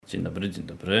Dzień dobry, dzień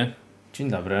dobry. Dzień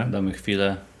dobry. Damy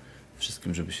chwilę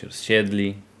wszystkim, żeby się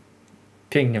rozsiedli.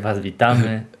 Pięknie was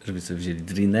witamy. Żeby sobie wzięli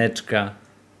drineczka.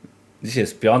 Dzisiaj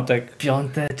jest piątek.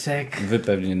 Piąteczek. Wy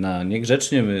pewnie na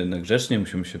niegrzecznie, my na grzecznie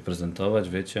musimy się prezentować,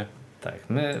 wiecie. Tak,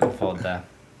 my wodę.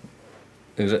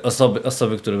 Także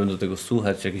osoby, które będą tego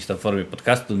słuchać w jakiejś tam formie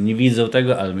podcastu, nie widzą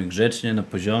tego, ale my grzecznie, na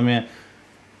poziomie.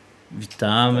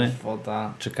 Witamy.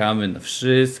 Woda. Czekamy na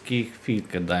wszystkich.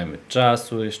 Chwilkę dajmy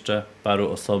czasu jeszcze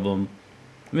paru osobom.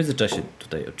 W międzyczasie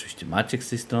tutaj oczywiście Maciek z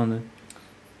tej strony.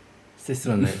 Z tej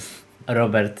strony jest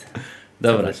Robert.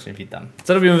 Dobra. Serdecznie witam.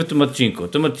 Co robimy w tym odcinku? W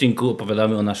tym odcinku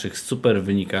opowiadamy o naszych super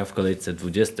wynikach w kolejce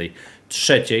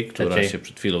 23, która się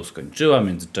przed chwilą skończyła. W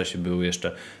międzyczasie były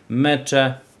jeszcze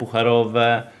mecze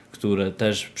pucharowe, które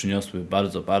też przyniosły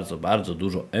bardzo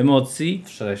dużo emocji.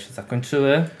 Wczoraj się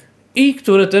zakończyły. I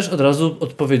które też od razu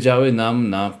odpowiedziały nam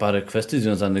na parę kwestii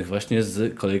związanych właśnie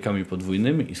z kolejkami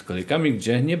podwójnymi i z kolejkami,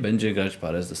 gdzie nie będzie grać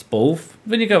parę zespołów.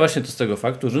 Wynika właśnie to z tego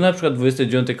faktu, że na przykład w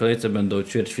 29 kolejce będą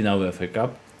ćwierćfinały FA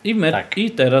Cup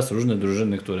i teraz różne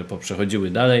drużyny, które poprzechodziły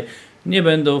dalej, nie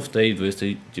będą w tej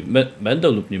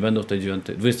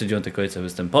 29 kolejce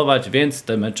występować, więc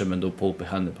te mecze będą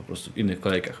poupychane po prostu w innych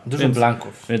kolejkach. Dużo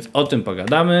blanków. Więc o tym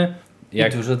pogadamy. I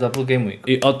dużo double GameWeek.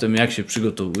 I o tym, jak się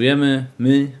przygotowujemy.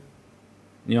 My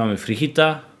nie mamy free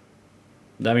hita.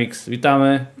 Damix,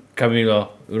 witamy.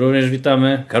 Camilo, również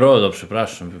witamy. Karolo,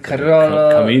 przepraszam.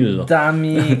 Camillo,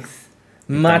 Damix,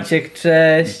 Maciek,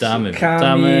 cześć.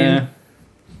 Witamy.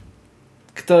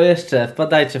 Kto jeszcze?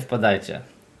 Wpadajcie.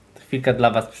 Chwilka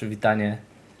dla was przywitanie.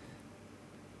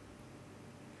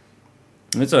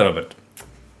 No i co, Robert?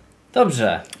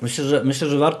 Dobrze. Myślę,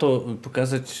 że warto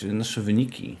pokazać nasze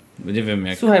wyniki. Nie wiem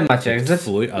jak. Słuchaj Maciek,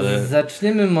 twój, ale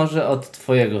zaczniemy może od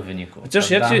twojego wyniku. Chociaż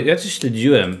ja cię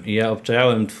śledziłem i ja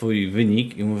obczajałem twój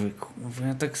wynik i mówię,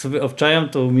 ja tak sobie obczajam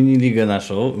tą mini-ligę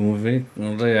naszą i mówię,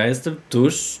 no ja jestem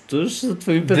tuż za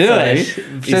twoimi plecami. Byłeś,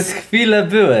 przez chwilę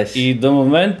byłeś. I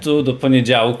do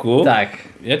poniedziałku.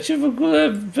 Tak. Ja cię w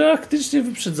ogóle praktycznie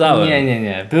wyprzedzałem.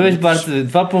 Nie. Byłeś bardzo...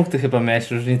 2 punkty chyba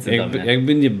miałeś różnicy do mnie.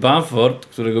 Jakby nie Bamford,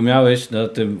 którego miałeś na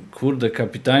tym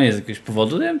kapitanie z jakiegoś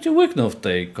powodu, to ja bym cię łyknął w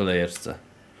tej kolejeczce.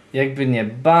 Jakby nie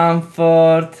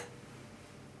Bamford,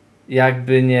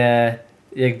 jakby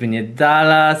nie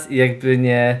Dallas i jakby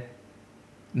nie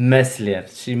Meslier,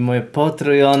 czyli moje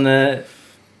potrojone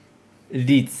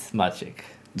Leeds, Maciek.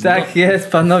 Tak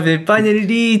jest, panowie, panie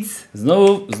Leeds!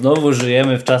 Znowu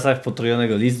żyjemy w czasach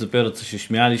potrojonego Leeds, dopiero co się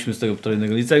śmialiśmy z tego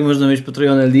potrojonego Leeds. Jak można mieć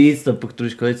potrojone Leeds, to po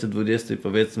którejś kolejce 20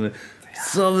 powiedzmy,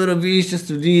 co wy robiliście z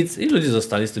tym Leeds? I ludzie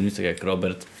zostali z tym Leeds jak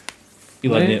Robert. I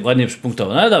ładnie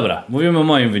przypunktował. No ale dobra, mówimy o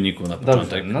moim wyniku na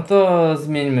początek. Dobrze, no to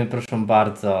zmieńmy proszę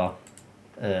bardzo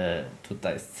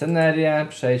tutaj scenerię.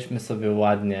 Przejdźmy sobie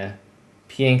ładnie,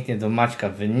 pięknie do Maćka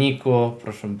wyniku.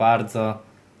 Proszę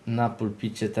bardzo. Na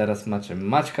pulpicie teraz macie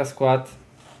Maćka skład.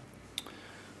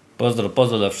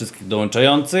 Pozdro dla wszystkich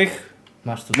dołączających.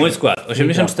 Masz tutaj mój skład,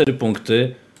 84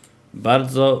 punkty.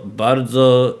 Bardzo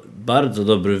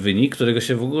dobry wynik, którego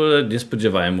się w ogóle nie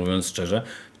spodziewałem, mówiąc szczerze.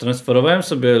 Transferowałem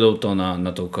sobie Lowtona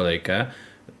na tą kolejkę.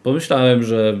 Pomyślałem,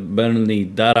 że Burnley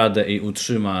da radę i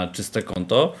utrzyma czyste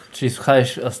konto. Czyli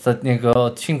słuchałeś ostatniego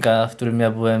odcinka, w którym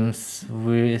ja byłem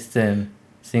z tym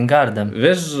Lingardem.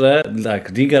 Wiesz, że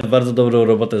tak, Lingard bardzo dobrą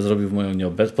robotę zrobił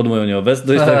pod moją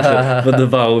nieobecność, także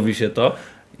podobało mi się to.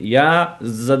 Ja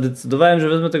zadecydowałem, że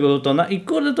wezmę tego Lowtona i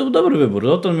kurde, to był dobry wybór.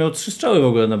 Lowton miał 3 strzały w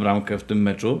ogóle na bramkę w tym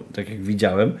meczu, tak jak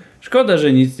widziałem. Szkoda,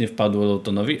 że nic nie wpadło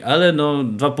Lowtonowi, ale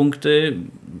 2 punkty,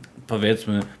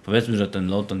 powiedzmy, że ten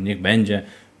Lowton niech będzie,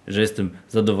 że jestem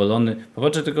zadowolony.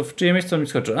 Popatrzę tylko, w czyje miejsce on mi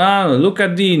skoczył. Luka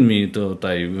Dean mi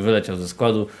tutaj wyleciał ze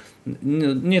składu.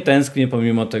 Nie tęsknię,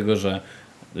 pomimo tego, że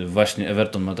właśnie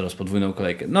Everton ma teraz podwójną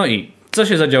kolejkę. No i co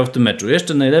się zadziało w tym meczu?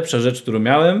 Jeszcze najlepsza rzecz, którą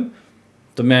miałem,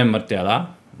 to miałem Martiala.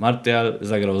 Martial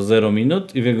zagrał 0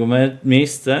 minut i w jego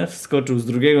miejsce wskoczył z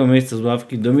drugiego miejsca z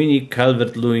ławki Dominik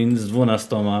Calvert-Lewin z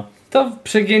 12. To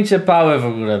przegięcie pały w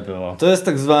ogóle było. To jest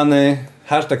tak zwany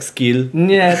 #skill.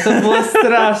 Nie, to było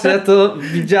straszne. Ja to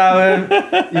widziałem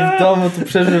i w domu tu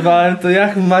przeżywałem. To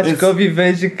jak Maćkowi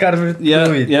wejdzie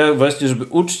Calvert-Lewin. Ja właśnie, żeby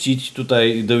uczcić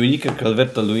tutaj Dominika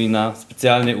Calverta-Lewina,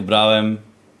 specjalnie ubrałem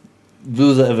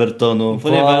bluzę Evertonu,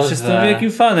 ponieważ jestem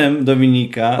wielkim fanem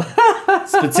Dominika.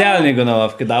 Specjalnie go na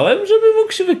ławkę dałem, żeby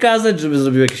mógł się wykazać, żeby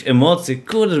zrobił jakieś emocje,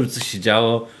 żeby coś się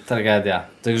działo. Tragedia.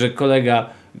 Także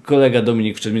kolega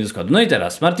Dominik wszedł mi do składu. No i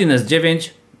teraz Martinez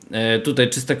 9. Tutaj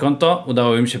czyste konto,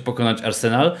 udało im się pokonać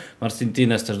Arsenal.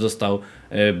 Martinez też dostał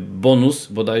bonus,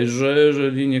 bodajże,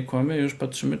 jeżeli nie kłamie, już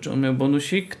patrzymy, czy on miał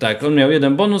bonusik. Tak, on miał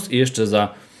 1 bonus i jeszcze za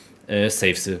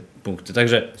savesy punkty.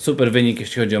 Także super wynik,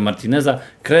 jeśli chodzi o Martineza.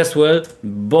 Cresswell,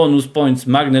 bonus points,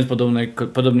 magnet,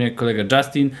 podobnie jak kolega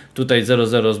Justin. Tutaj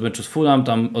 0-0 z meczu z Fulham,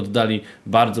 tam oddali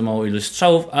bardzo małą ilość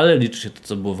strzałów, ale liczy się to,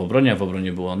 co było w obronie, a w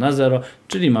obronie było na 0,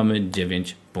 czyli mamy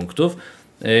 9 punktów.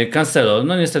 Cancelo,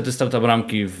 no niestety strata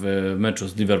bramki w meczu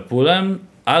z Liverpoolem,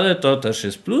 ale to też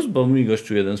jest plus, bo mi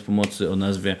gościu jeden z pomocy o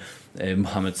nazwie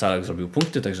Mohamed Salah zrobił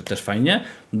punkty, także też fajnie.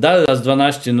 Dallas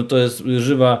 12, no to jest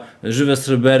żywe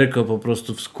sreberko po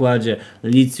prostu w składzie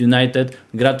Leeds United.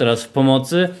 Gra teraz w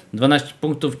pomocy, 12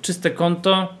 punktów, czyste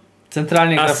konto,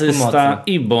 centralnie gra w pomocy. Asysta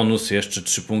i bonus jeszcze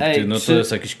 3 punkty, no to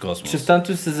jest jakiś kosmos. Czy w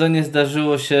tamtym sezonie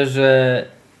zdarzyło się, że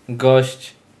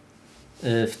gość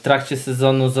w trakcie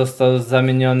sezonu został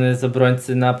zamieniony z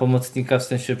obrońcy na pomocnika, w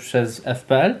sensie przez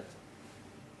FPL?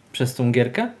 Przez tą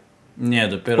gierkę? Nie,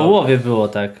 dopiero... W połowie było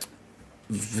tak.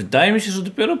 Wydaje mi się, że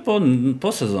dopiero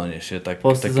po sezonie się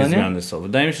takie zmiany są.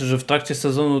 Wydaje mi się, że w trakcie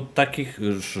sezonu takich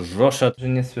roszad... Że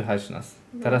nie słychać nas.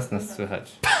 Teraz nas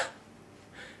słychać.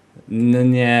 No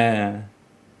nie.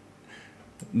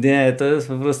 Nie, to jest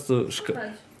po prostu...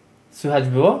 Słychać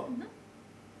było?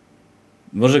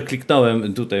 Może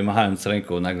kliknąłem tutaj, machając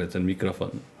ręką nagle ten mikrofon.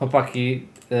 Chłopaki,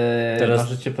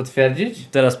 możecie potwierdzić?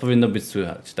 Teraz powinno być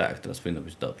słychać. Tak, teraz powinno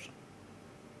być dobrze.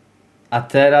 A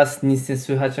teraz nic nie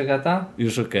słychać, Agata?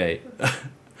 Już okej.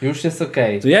 Już jest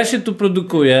okej. To ja się tu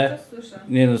produkuję.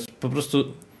 Nie no, po prostu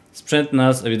sprzęt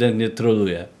nas ewidentnie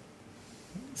troluje.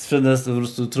 Sprzęt nas po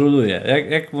prostu troluje.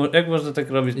 Jak można tak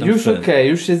robić? Już okej,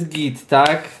 już jest git,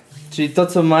 tak? Czyli to,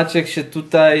 co Maciek się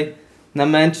tutaj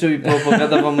namęczył i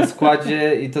poopowiadał wam o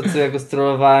składzie i to, co ja go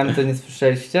strollowałem, to nie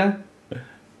słyszeliście?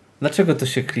 Dlaczego to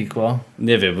się klikło?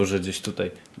 Nie wiem, może gdzieś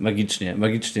tutaj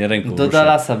magicznie ręką do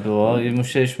Dallasa było i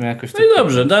musieliśmy jakoś... No i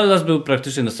dobrze, Dallas był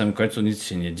praktycznie na samym końcu, nic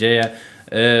się nie dzieje.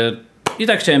 I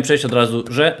tak chciałem przejść od razu,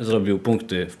 że zrobił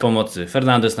punkty w pomocy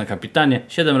Fernandes na kapitanie,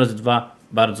 7x2,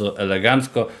 bardzo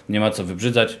elegancko, nie ma co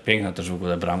wybrzydzać, piękna też w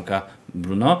ogóle bramka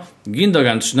Bruno.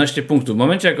 Gindogan 13 punktów, w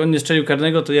momencie jak on nie strzelił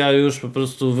karnego, to ja już po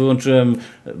prostu wyłączyłem,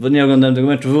 bo nie oglądałem tego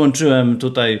meczu, wyłączyłem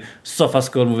tutaj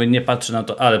SofaScore, mówię nie patrzę na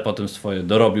to, ale potem swoje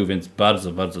dorobił, więc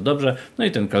bardzo, bardzo dobrze. No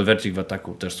i ten kalwercik w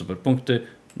ataku też super punkty.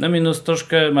 Na minus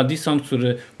troszkę Madison,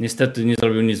 który niestety nie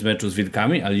zrobił nic w meczu z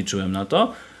Wilkami, a liczyłem na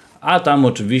to. A tam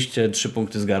oczywiście 3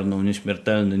 punkty zgarnął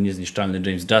nieśmiertelny, niezniszczalny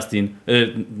James Justin.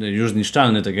 Już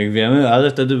zniszczalny, tak jak wiemy,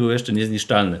 ale wtedy był jeszcze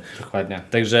niezniszczalny. Dokładnie.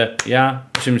 Także ja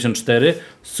 84,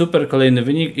 super kolejny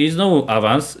wynik i znowu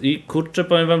awans. I kurczę,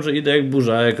 powiem wam, że idę jak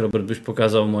burza, jak Robert byś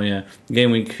pokazał moje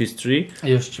GameWeek History.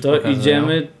 Już ci to pokazuję.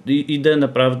 idziemy, idę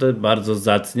naprawdę bardzo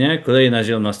zacnie. Kolejna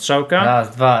zielona strzałka.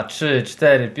 Raz, 2, 3,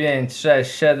 4, 5,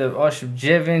 6, 7, 8,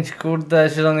 9, kurde,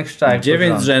 zielonych strzałek.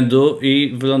 9 z rzędu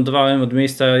i wylądowałem od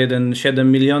miejsca 1,7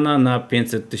 miliona na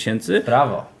 500 tysięcy.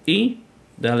 Brawo. I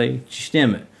dalej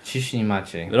ciśniemy. Ciśnij,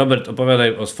 Maciej. Robert,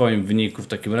 opowiadaj o swoim wyniku w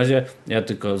takim razie. Ja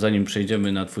tylko zanim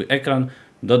przejdziemy na twój ekran,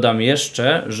 dodam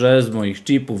jeszcze, że z moich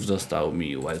chipów został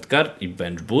mi wildcard i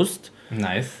bench boost.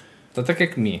 Nice. To tak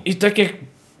jak mi. I tak jak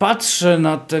patrzę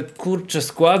na te kurcze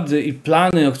składy i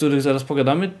plany, o których zaraz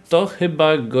pogadamy, to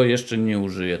chyba go jeszcze nie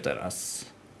użyję teraz.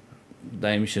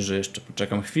 Wydaje mi się, że jeszcze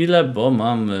poczekam chwilę, bo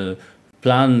mam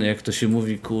plan, jak to się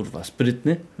mówi, kurwa,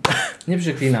 sprytny. Nie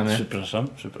przeklinamy. Przepraszam,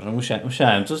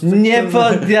 musiałem.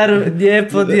 Nie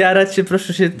podjarać się,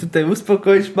 proszę się tutaj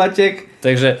uspokoić, Maciek.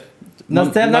 Także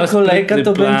następna kolejka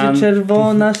to będzie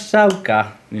czerwona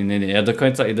strzałka. Nie, ja do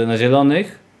końca idę na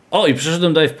zielonych. O, i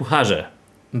przeszedłem dalej w pucharze.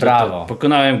 Brawo.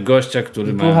 Pokonałem gościa,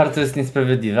 który ma... Puchar to jest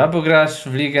niesprawiedliwe, albo grasz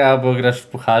w ligę, albo grasz w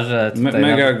pucharze.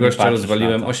 Mega gościa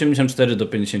rozwaliłem, 84 do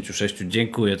 56,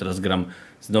 dziękuję, teraz gram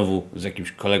znowu z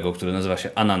jakimś kolegą, który nazywa się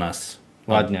Ananas.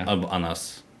 Ładnie. Albo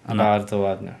Anas. Bardzo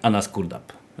ładnie. Anas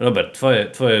Kurdap. Robert,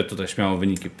 twoje tutaj śmiało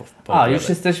wyniki już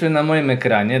jesteśmy na moim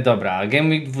ekranie, dobra.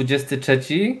 GameWeek 23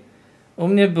 u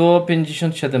mnie było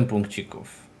 57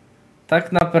 punkcików.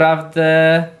 Tak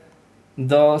naprawdę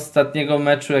do ostatniego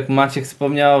meczu, jak Maciek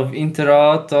wspomniał w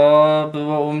intro, to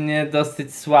było u mnie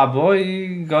dosyć słabo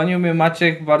i gonił mnie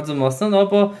Maciek bardzo mocno, no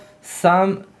bo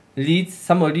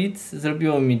samo Leeds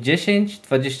zrobiło mi 10,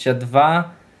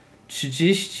 22,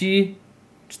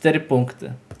 34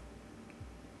 punkty.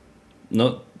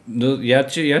 No ja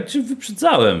cię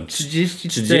wyprzedzałem.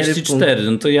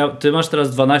 34. No to ty masz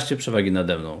teraz 12 przewagi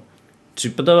nade mną.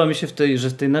 Czyli podoba mi się, że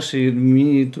w tej naszej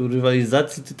mini tu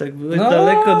rywalizacji ty tak byłeś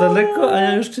daleko, a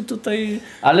ja już cię tutaj...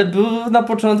 Ale był na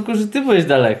początku, że ty byłeś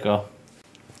daleko.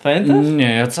 Pamiętasz?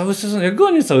 Nie, ja cały sezon, ja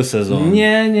gonię cały sezon.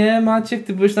 Nie, Maciek,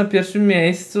 ty byłeś na pierwszym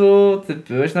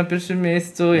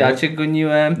miejscu, ja cię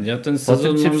goniłem. Ja ten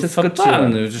sezon mam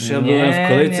fatalny, przecież ja byłem w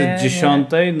kolejce 10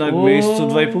 na miejscu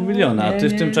 2,5 miliona, a ty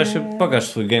w tym czasie pokaż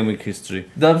swój GameWeek history.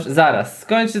 Dobrze, zaraz,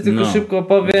 skończę, tylko szybko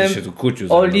opowiem. Się tu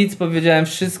kłócił O Leeds powiedziałem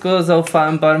wszystko,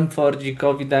 zaufałem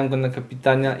Barnfordzikowi, dałem go na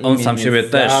kapitania i on sam siebie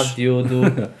też.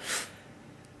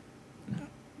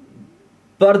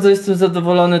 Bardzo jestem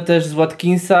zadowolony też z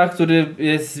Watkinsa, który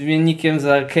jest zmiennikiem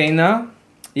za Kane'a.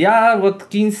 Ja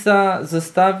Watkinsa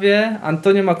zostawię,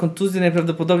 Antonio ma kontuzję,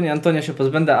 najprawdopodobniej Antonia się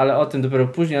pozbędę, ale o tym dopiero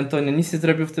później. Antonio nic nie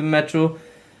zrobił w tym meczu.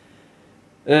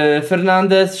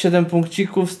 Fernandez 7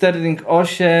 punkcików, Sterling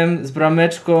 8, z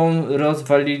brameczką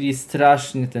rozwalili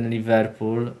strasznie ten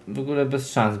Liverpool. W ogóle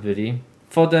bez szans byli.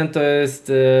 Foden to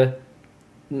jest...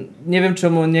 nie wiem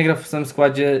czemu on nie gra w samym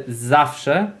składzie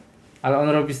zawsze, ale on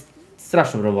robi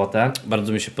straszną robotę.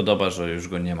 Bardzo mi się podoba, że już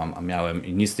go nie mam, a miałem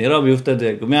i nic nie robił wtedy,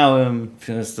 jak go miałem.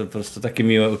 Jest to po prostu takie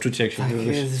miłe uczucie, jak się tak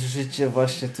jest życie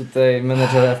właśnie tutaj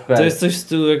menedżera FPL. To jest coś w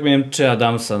stylu, jak miałem 3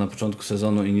 Adamsa na początku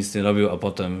sezonu i nic nie robił, a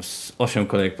potem z 8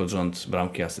 kolejek pod rząd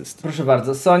bramki asyst. Proszę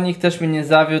bardzo, Sonic też mnie nie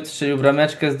zawiódł, strzelił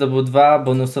brameczkę, zdobył 2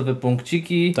 bonusowe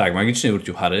punkciki. Tak, magicznie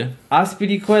wrócił Harry.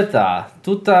 Aspilicueta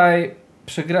tutaj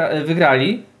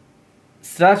wygrali,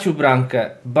 stracił bramkę,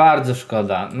 bardzo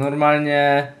szkoda,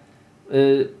 normalnie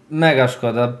mega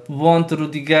szkoda, błąd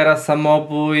Rudigera,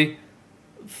 samobój,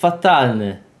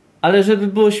 fatalny, ale żeby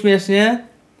było śmiesznie,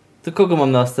 to kogo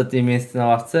mam na ostatnie miejsce na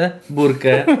ławce?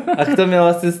 Burkę. A kto miał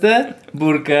asystę?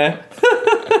 Burkę.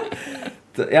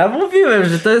 To ja mówiłem,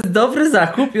 że to jest dobry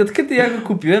zakup i od kiedy ja go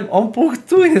kupiłem, on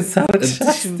punktuje cały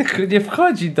czas, tylko nie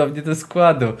wchodzi do mnie do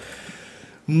składu.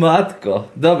 Matko.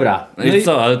 Dobra. No i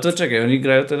co? Ale to czekaj, oni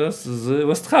grają teraz z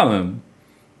West Hamem.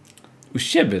 U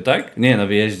siebie, tak? Nie, na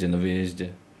wyjeździe.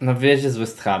 Na wyjeździe z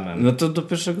West Hamem. No to do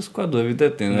pierwszego składu,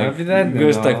 ewidentnie. No ewidentnie.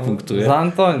 Już tak punktuje. Za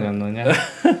Antonio, no nie?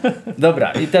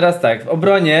 Dobra, i teraz tak. W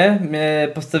obronie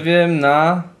postawiłem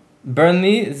na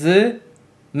Burnley z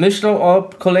myślą o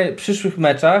przyszłych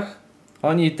meczach.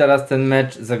 Oni teraz ten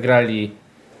mecz zagrali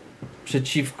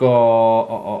przeciwko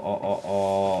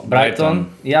Brighton.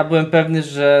 Ja byłem pewny,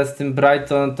 że z tym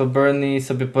Brighton to Burnley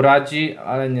sobie poradzi,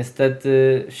 ale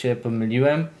niestety się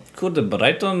pomyliłem. Kurde,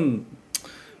 Brighton...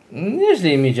 Nieźle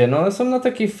im idzie, no są na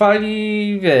takiej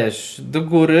fali, wiesz, do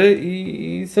góry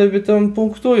i sobie tam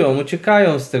punktują,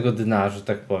 uciekają z tego dna, że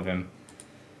tak powiem.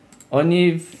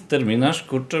 Oni... Terminarz,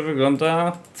 kurczę,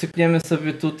 wygląda... Cykniemy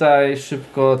sobie tutaj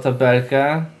szybko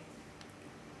tabelkę.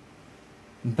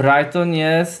 Brighton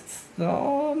jest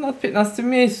na 15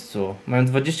 miejscu. Mają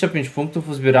 25 punktów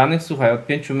uzbieranych, słuchaj, od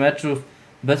 5 meczów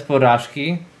bez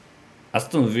porażki.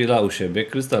 Aston Villa u siebie,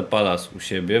 Crystal Palace u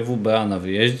siebie, WBA na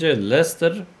wyjeździe,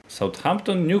 Leicester,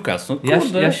 Southampton, Newcastle. No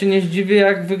kurde. Ja się nie zdziwię,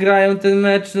 jak wygrają ten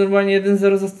mecz normalnie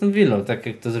 1-0 z Aston Villą, tak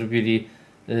jak to zrobili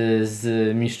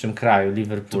z mistrzem kraju,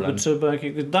 Liverpoolem. To by trzeba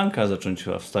jakiegoś Danka zacząć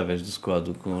chyba wstawiać do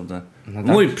składu, kurde.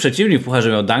 No mój przeciwnik w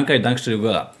pucharze miał Danka i Dank strzelił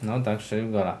gola. No, Dank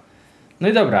strzelił gola. No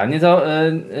i dobra,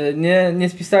 nie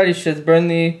spisali się z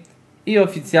Burnley i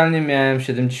oficjalnie miałem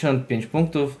 75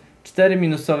 punktów, 4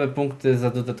 minusowe punkty za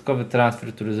dodatkowy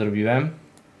transfer, który zrobiłem.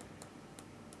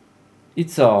 I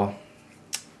co?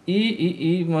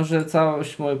 I może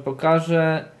całość moją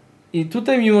pokażę. I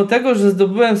tutaj mimo tego, że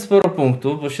zdobyłem sporo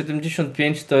punktów, bo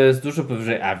 75 to jest dużo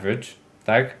powyżej average,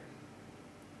 tak?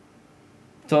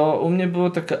 To u mnie było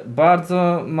takie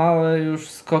bardzo małe już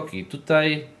skoki.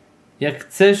 Tutaj jak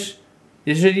chcesz,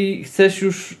 jeżeli chcesz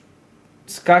już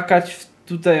skakać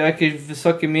tutaj o jakieś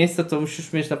wysokie miejsca, to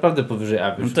musisz mieć naprawdę powyżej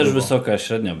average. No też wysoka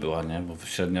średnia była, nie? Bo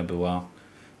średnia była,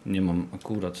 nie mam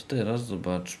akurat teraz,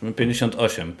 zobaczmy,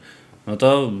 58. No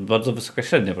to bardzo wysoka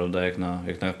średnia, prawda, jak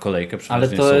na kolejkę. Ale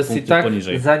to jest i tak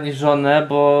poniżej. Zaniżone,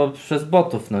 bo przez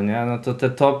botów, no nie? No to te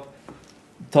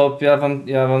top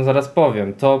ja wam zaraz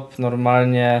powiem. Top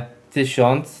normalnie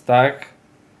 1000, tak?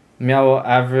 Miało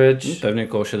average... Pewnie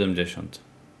około 70.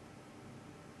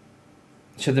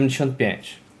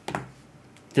 75.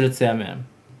 Tyle co ja miałem.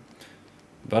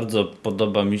 Bardzo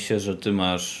podoba mi się, że ty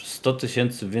masz 100 000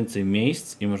 więcej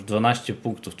miejsc i masz 12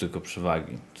 punktów tylko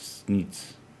przewagi. To jest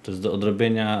nic. To jest do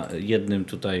odrobienia jednym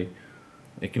tutaj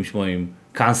jakimś moim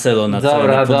cancelo na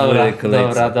podwójnej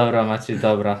kolejce. Dobra Maciej,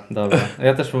 dobra.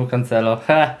 Ja też mam cancelo.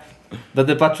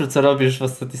 Będę patrzył co robisz w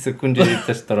ostatniej sekundzie i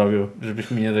też to robił,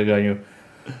 żebyś mnie nie dogonił.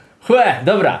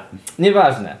 Dobra,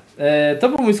 nieważne. To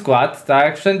był mój skład,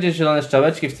 tak? Wszędzie zielone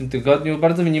strzałeczki w tym tygodniu,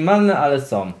 bardzo minimalne, ale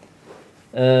są.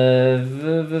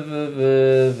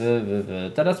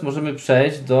 Teraz możemy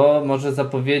przejść do może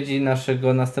zapowiedzi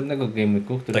naszego następnego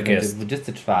GameWeeku, który tak będzie jest.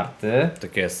 24.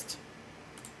 Tak jest.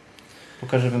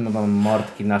 Pokażemy wam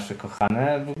mordki nasze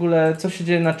kochane. W ogóle co się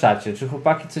dzieje na czacie? Czy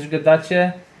chłopaki coś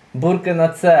gadacie? Burkę na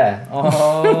C.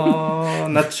 O,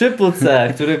 na triple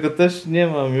C, którego też nie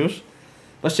mam już.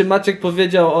 Właśnie Maciek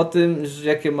powiedział o tym, że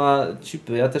jakie ma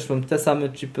chipy. Ja też mam te same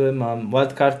chipy, mam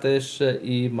wildcard'ę jeszcze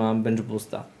i mam bench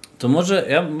boosta. To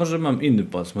może mam inny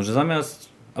pomysł. Może zamiast...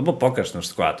 Albo pokaż nasz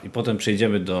skład i potem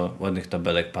przejdziemy do ładnych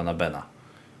tabelek pana Bena.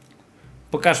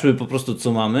 Pokażmy po prostu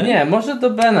co mamy. Nie, może do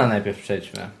Bena najpierw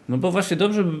przejdźmy. No bo właśnie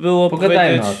dobrze by było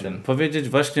powiedzieć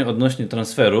właśnie odnośnie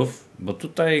transferów, bo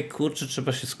tutaj kurczę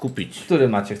trzeba się skupić. Który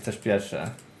Maciek chcesz pierwszy?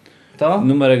 To?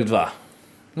 Numerek 2.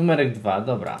 Numerek 2,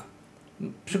 dobra.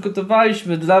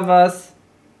 Przygotowaliśmy dla was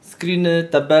screeny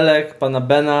tabelek pana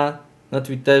Bena na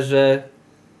Twitterze.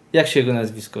 Jak się jego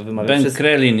nazwisko wymawia? Ben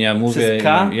Krelin, ja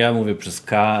mówię przez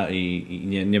K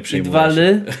i nie przejmuję I 2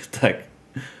 ly? Tak.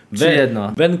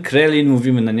 Jedno? Ben Krelin,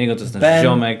 mówimy na niego, to jest nasz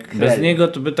ziomek. Krelin. Bez niego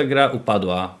to by ta gra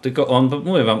upadła. Tylko on,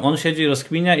 mówię wam, on siedzi,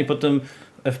 rozkminia i potem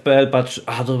FPL patrzy,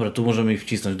 a dobra, tu możemy ich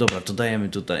wcisnąć, dobra, to dajemy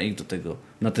tutaj i do tego,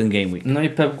 na ten GameWeek. No i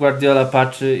Pep Guardiola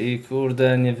patrzy i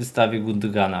kurde, nie wystawi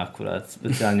Gundogana akurat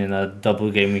specjalnie na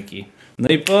double GameWeeki. No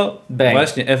i po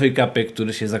właśnie FA Cupie,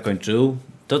 który się zakończył,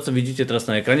 to co widzicie teraz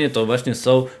na ekranie, to właśnie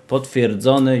są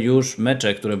potwierdzone już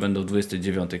mecze, które będą w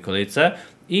 29 kolejce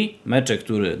i mecze,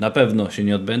 które na pewno się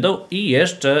nie odbędą i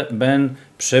jeszcze Ben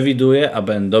przewiduje, a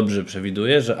Ben dobrze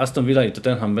przewiduje, że Aston Villa i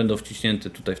Tottenham będą wciśnięte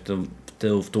tutaj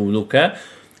w tą lukę.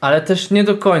 Ale też nie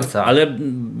do końca. Ale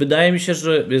wydaje mi się,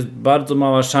 że jest bardzo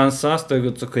mała szansa z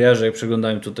tego co kojarzę, jak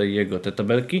przeglądałem tutaj te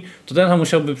tabelki. Tottenham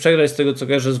musiałby przegrać z tego co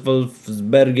kojarzę z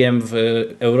Wolfsbergiem w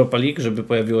Europa League, żeby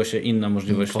pojawiła się inna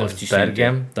możliwość na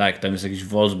wciśnięcie. Tak, tam jest jakiś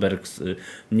Wolfsberg,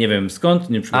 nie wiem skąd,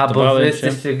 nie przygotowałem się. A, bo wy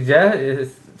jesteście gdzie?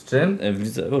 W czym? W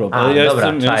Lidze Europy. A,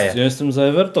 ja jestem za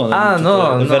Evertonem.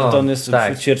 Everton jest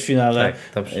w ćwierćfinale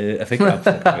FA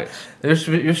Cup. Tak,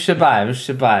 już się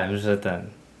bałem, że ten...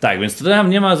 Tak, więc Tottenham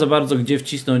nie ma za bardzo gdzie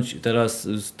wcisnąć teraz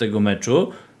z tego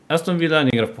meczu. Aston Villa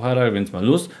nie gra w pucharach, więc ma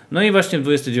luz. No i właśnie w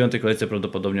 29 kolejce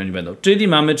prawdopodobnie oni będą. Czyli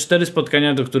mamy 4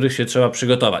 spotkania, do których się trzeba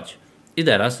przygotować. I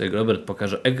teraz, jak Robert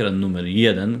pokaże ekran numer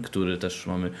 1, który też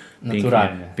mamy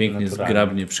pięknie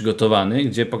zgrabnie przygotowany,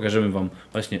 gdzie pokażemy wam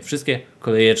właśnie wszystkie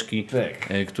kolejeczki,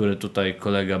 które tutaj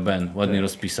kolega Ben ładnie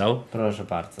rozpisał. Proszę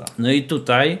bardzo. No i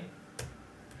tutaj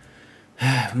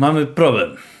mamy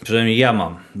problem, przynajmniej ja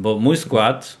mam, bo mój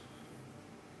skład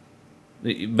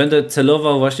będę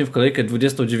celował właśnie w kolejkę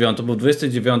 29, bo w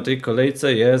 29 kolejce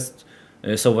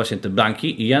są właśnie te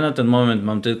blanki i ja na ten moment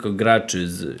mam tylko graczy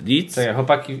z Leeds. Czekaj,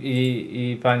 chłopaki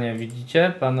i panie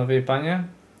widzicie? Panowie i panie?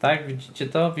 Tak? Widzicie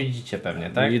to? Widzicie pewnie,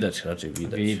 tak? Widać, raczej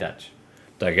widać.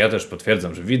 Tak, ja też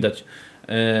potwierdzam, że widać.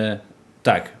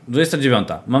 Tak, 29.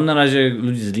 Mam na razie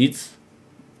ludzi z Leeds.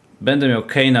 Będę miał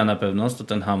Kane'a na pewno z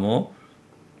Tottenhamu.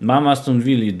 Mam Aston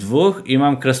Villa 2 i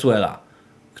mam Cresswella,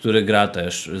 który gra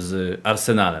też z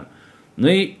Arsenalem. No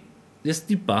i jest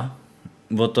lipa,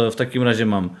 bo to w takim razie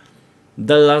mam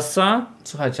Dallasa.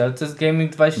 Słuchajcie, ale to jest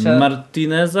GameWeek 20...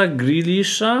 Martineza,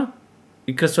 Grealisha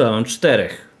i Cresswella. Mam 4.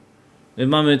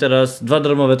 Mamy teraz 2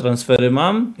 darmowe transfery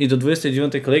i do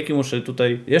 29 kolejki muszę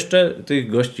tutaj jeszcze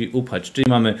tych gości upchać. Czyli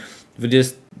mamy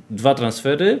 22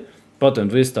 transfery, potem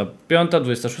 25,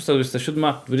 26,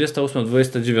 27, 28,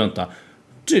 29.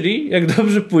 Czyli jak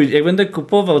dobrze pójdzie, jak będę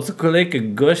kupował co kolejkę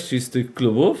gości z tych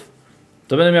klubów,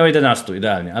 to będę miał 11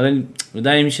 idealnie, ale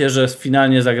wydaje mi się, że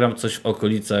finalnie zagram coś w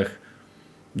okolicach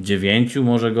 9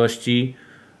 może gości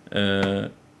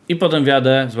i potem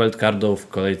wjadę z wildcardą w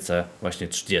kolejce właśnie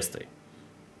 30.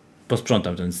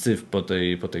 Posprzątam ten syf po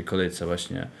tej kolejce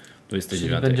właśnie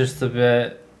 29. Czyli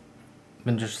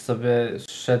będziesz sobie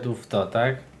szedł w to,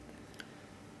 tak?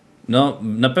 No,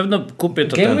 na pewno kupię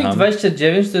to GameWeek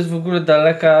 29 to jest w ogóle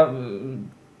daleka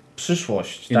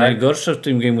przyszłość. I tak? najgorsze w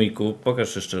tym GameWeeku,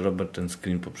 pokaż jeszcze Robert ten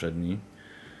screen poprzedni.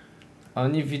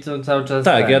 Oni widzą cały czas.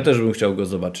 Tak, ja też bym chciał go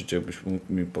zobaczyć, jakbyś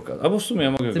mógł mi pokazać. Albo w sumie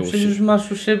ja mogę Ty go przecież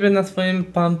masz u siebie na swoim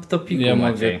pump topiku. Ja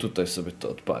mogę tutaj sobie to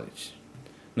odpalić.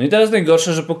 No i teraz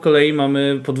najgorsze, że po kolei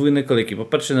mamy podwójne kolejki.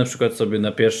 Popatrzcie na przykład sobie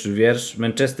na pierwszy wiersz.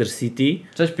 Manchester City.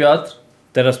 Cześć Piotr.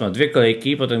 Teraz ma 2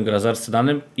 kolejki, potem gra z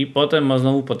Arsenalem i potem ma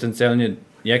znowu potencjalnie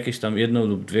jakieś tam 1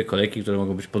 lub 2 kolejki, które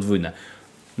mogą być podwójne.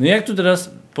 No jak tu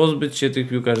teraz pozbyć się tych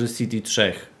piłkarzy City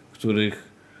 3, których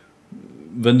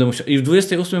będę musiał... I w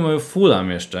 28 mają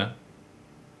Fulham jeszcze.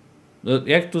 No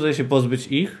jak tutaj się pozbyć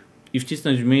ich i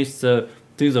wcisnąć w miejsce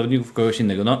tych zawodników kogoś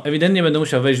innego? No ewidentnie będę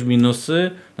musiał wejść w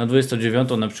minusy na 29,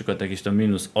 na przykład jakieś tam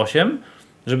minus 8,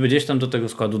 żeby gdzieś tam do tego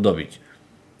składu dobić.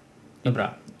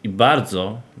 Dobra. I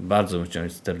bardzo, bardzo bym chciał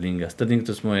mieć Sterlinga. Sterling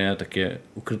to jest moje takie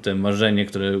ukryte marzenie,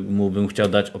 któremu bym chciał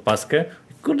dać opaskę.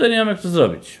 Kurde, nie wiem jak to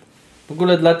zrobić. W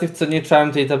ogóle dla tych, co nie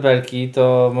czają tej tabelki,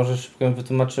 to może szybko ją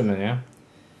wytłumaczymy, nie?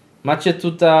 Macie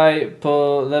tutaj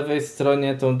po lewej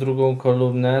stronie tą drugą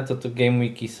kolumnę, to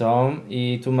GameWeeki są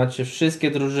i tu macie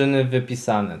wszystkie drużyny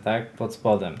wypisane, tak? Pod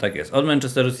spodem. Tak jest, od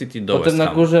Manchesteru City do Potem West Ham.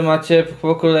 na górze macie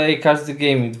po kolei każdy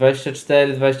GameWeek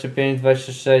 24, 25,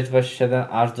 26, 27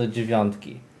 aż do 9.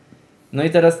 No i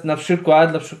teraz na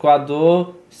przykład, dla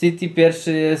przykładu City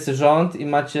pierwszy jest rząd i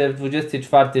macie w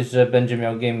 24, że będzie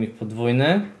miał GameWeek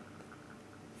podwójny.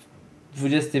 W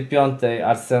 25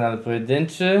 Arsenal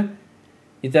pojedynczy.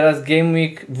 I teraz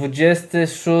GameWeek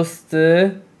 26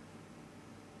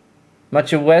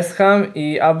 macie West Ham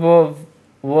i albo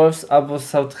Wolves, albo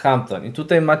Southampton. I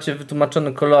tutaj macie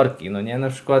wytłumaczone kolorki, no nie? Na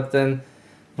przykład ten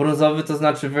brązowy to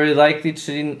znaczy very likely,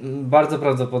 czyli bardzo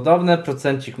prawdopodobne.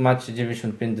 Procencik macie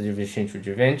 95 do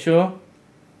 99.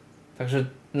 Także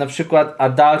na przykład, a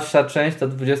dalsza część, ta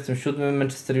 27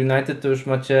 Manchester United, to już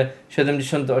macie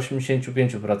 70 do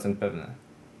 85% pewne.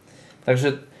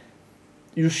 Także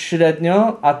już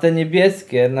średnio, a te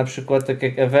niebieskie, na przykład tak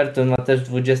jak Everton ma też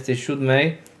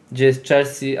 27, gdzie jest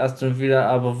Chelsea, Aston Villa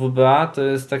albo WBA, to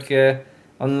jest takie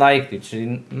unlikely,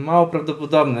 czyli mało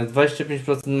prawdopodobne,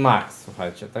 25% max,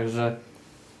 słuchajcie, także...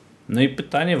 No i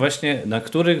pytanie właśnie, na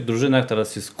których drużynach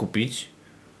teraz się skupić?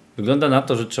 Wygląda na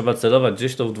to, że trzeba celować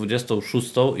gdzieś tą w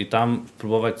 26 i tam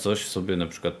próbować coś sobie na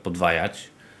przykład podwajać.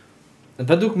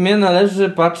 Według mnie należy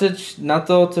patrzeć na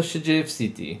to, co się dzieje w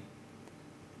City.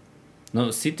 No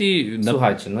City...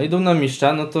 Słuchajcie, no idą na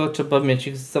mistrza, no to trzeba mieć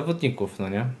ich z zawodników, no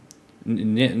nie?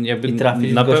 Jakby I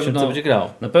trafić na w gościem, pewno, co będzie grał.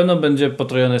 Na pewno będzie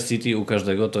potrojone City u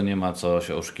każdego, to nie ma co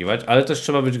się oszukiwać, ale też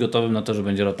trzeba być gotowym na to, że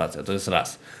będzie rotacja, to jest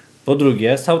raz. Po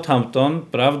drugie, Southampton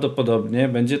prawdopodobnie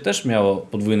będzie też miało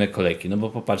podwójne kolejki, no bo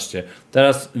popatrzcie,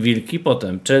 teraz Wilki,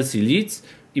 potem Chelsea Leeds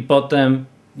i potem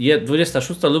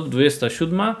 26 lub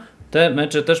 27, te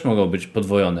mecze też mogą być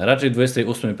podwojone. Raczej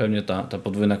 28 pewnie ta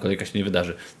podwójna kolejka się nie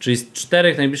wydarzy. Czyli z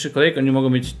 4 najbliższych kolejek oni mogą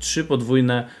mieć 3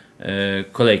 podwójne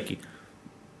kolejki.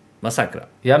 Masakra.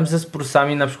 Ja bym ze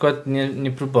Spursami na przykład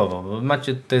nie próbował, bo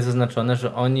macie tutaj zaznaczone,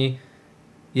 że oni,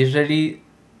 jeżeli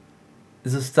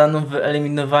zostaną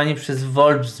wyeliminowani przez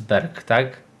Wolfsberg,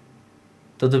 tak?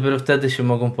 To dopiero wtedy się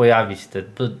mogą pojawić te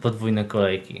podwójne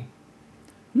kolejki.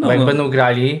 No, bo jak będą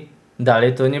grali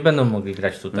dalej, to nie będą mogli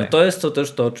grać tutaj. No to jest to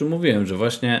też to, o czym mówiłem, że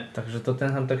właśnie... Także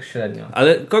Tottenham tak średnio.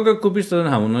 Ale kogo kupić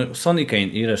Tottenhamu? No Son i Kane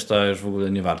i reszta już w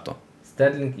ogóle nie warto.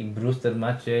 Sterling i Brewster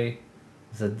Maciej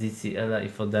za DCL-a i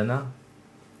Fodena?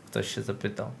 Ktoś się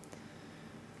zapytał.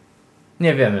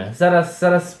 Nie wiemy.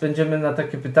 Zaraz będziemy na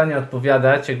takie pytania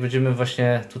odpowiadać, jak będziemy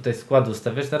właśnie tutaj skład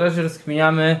ustawiać. Na razie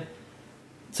rozkminiamy,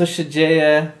 co się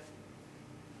dzieje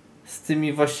z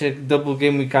tymi właśnie double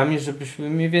game weekami, żebyśmy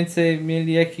mniej więcej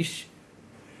mieli jakiś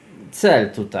cel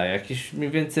tutaj, jakiś mniej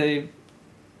więcej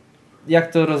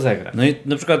jak to rozegrać. No i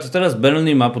na przykład teraz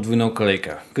Burnley ma podwójną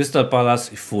kolejkę. Crystal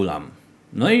Palace i Fulham.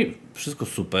 No i wszystko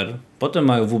super. Potem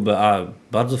mają WBA,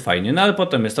 bardzo fajnie, no ale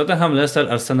potem jest Tottenham,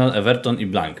 Leicester, Arsenal, Everton i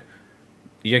Blank.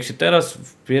 I jak się teraz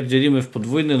wpierdzielimy w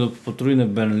podwójny lub potrójny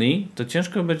Burnley, to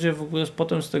ciężko będzie w ogóle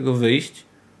potem z tego wyjść,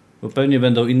 bo pewnie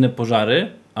będą inne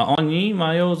pożary, a oni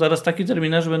mają zaraz taki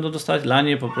terminarz, że będą dostawać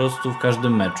lanie po prostu w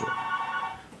każdym meczu.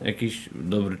 Jakiś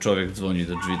dobry człowiek dzwoni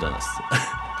do drzwi do nas.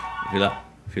 Chwila.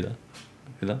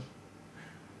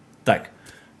 Tak.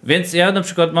 Więc ja na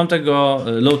przykład mam tego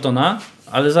Lowtona,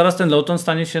 ale zaraz ten Lowton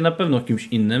stanie się na pewno kimś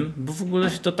innym, bo w ogóle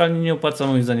się totalnie nie opłaca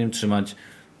moim zdaniem trzymać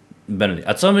Burnley.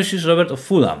 A co myślisz, Robert, o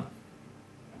Fulham?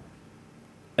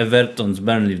 Everton z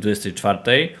Burnley w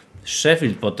 24,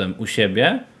 Sheffield potem u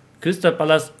siebie, Crystal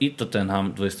Palace i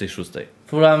Tottenham w 26.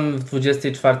 Fulham w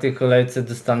 24 kolejce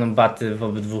dostaną baty w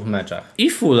obydwu meczach. I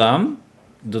Fulham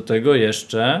do tego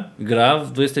jeszcze gra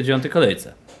w 29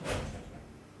 kolejce.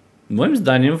 Moim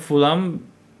zdaniem Fulham...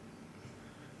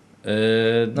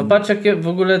 No patrz jakie w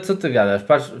ogóle, co ty gadasz?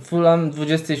 Patrz, Fulham w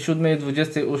 27 i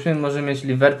 28 może mieć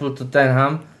Liverpool,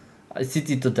 Tottenham,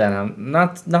 City, Tottenham.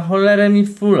 Na cholerę mi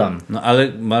Fulham. No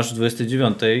ale masz w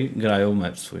 29 grają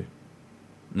mecz swój.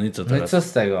 No i co teraz? No i co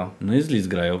z tego? No i z Leeds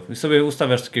grają. I sobie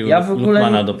ustawiasz takiego Ja w ogóle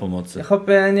Lukmana do pomocy.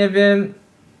 Hopie, ja nie wiem...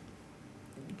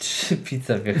 Czy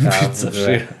pizza wjechała Pizza w ogóle.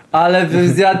 przyjechała. Ale bym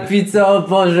zjadł pizzę, o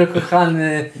Boże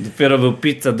kochany. Dopiero był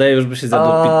pizza day, już by się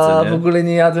zjadł pizzę, nie? W ogóle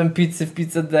nie jadłem pizzy w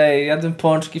Pizza Day. Jadłem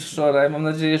pączki wczoraj. Mam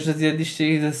nadzieję, że zjedliście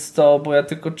ich ze 100, bo ja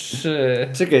tylko 3.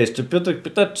 Czekaj jeszcze, Piotr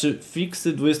pyta, czy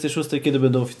fiksy 26 kiedy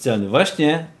będą oficjalne?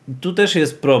 Właśnie, tu też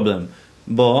jest problem,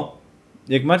 bo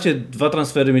jak macie 2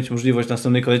 transfery mieć możliwość na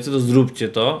następnej kolejce, to zróbcie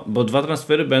to, bo 2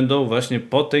 transfery będą właśnie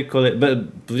po tej kolejce,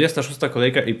 26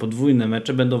 kolejka i podwójne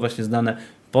mecze będą właśnie znane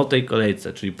po tej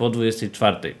kolejce, czyli po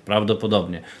 24,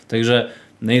 prawdopodobnie. Także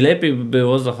najlepiej by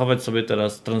było zachować sobie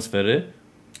teraz transfery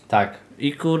Tak.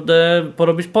 i kurde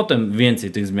porobić potem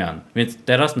więcej tych zmian. Więc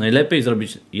teraz najlepiej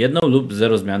zrobić jedną lub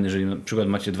 0 zmian, jeżeli na przykład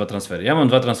macie 2 transfery. Ja mam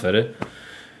 2 transfery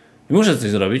i muszę coś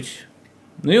zrobić.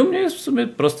 No i u mnie jest w sumie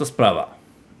prosta sprawa,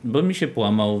 bo mi się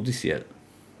połamał DCL,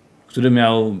 który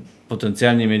miał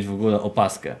potencjalnie mieć w ogóle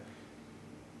opaskę,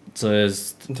 co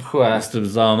jest... Jestem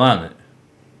załamany.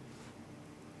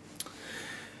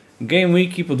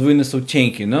 GameWeeki podwójne są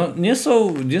cienkie. No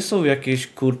nie są jakieś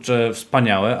kurcze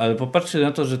wspaniałe, ale popatrzcie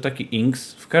na to, że taki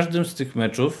Inks w każdym z tych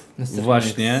meczów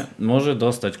właśnie może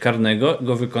dostać karnego,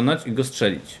 go wykonać i go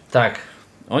strzelić. Tak.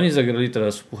 Oni zagrali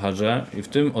teraz w pucharze i w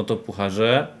tym oto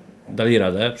pucharze dali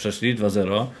radę, przeszli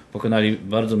 2-0, pokonali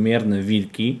bardzo mierne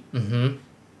wilki.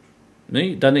 No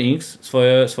i dany Inks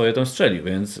swoje tam strzelił,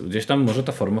 więc gdzieś tam może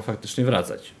ta forma faktycznie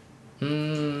wracać.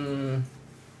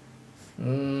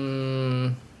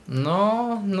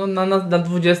 No na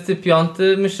 25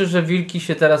 myślę, że wilki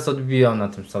się teraz odbiją na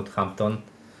tym Southampton.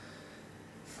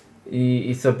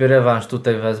 I sobie rewanż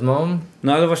tutaj wezmą.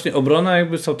 No ale właśnie obrona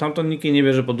jakby Southampton nikt nie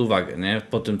bierze pod uwagę, nie?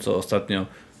 Po tym co ostatnio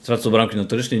stracą bramki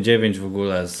notorycznie 9 w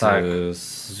ogóle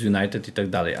z United i tak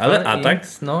dalej. Ale atak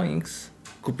Inks.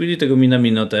 Kupili tego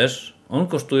Minamino też. On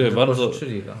kosztuje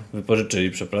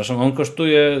Wypożyczyli, przepraszam. On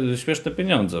kosztuje śmieszne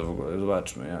pieniądze w ogóle.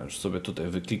 Zobaczmy, ja już sobie tutaj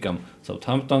wyklikam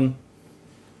Southampton.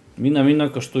 Minamino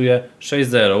kosztuje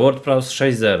 6-0. WordPress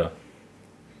 6-0.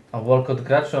 A Walcott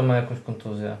gra, czy on ma jakąś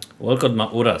kontuzję? Walcott ma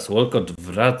uraz. Walcott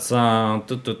wraca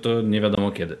to nie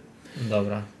wiadomo kiedy.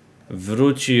 Dobra.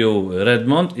 Wrócił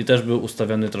Redmond i też był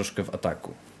ustawiony troszkę w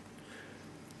ataku.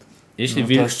 Jeśli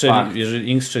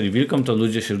jeżeli Inks strzeli wilką, to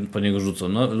ludzie się po niego rzucą.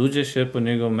 No ludzie się po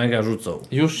niego mega rzucą.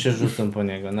 Już się rzucą po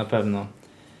niego, na pewno.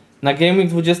 Na GameWeek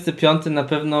 25 na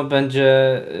pewno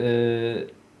będzie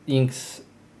Inks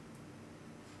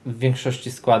w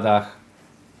większości składach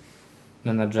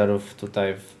menadżerów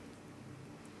tutaj.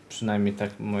 Przynajmniej tak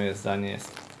moje zdanie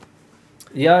jest.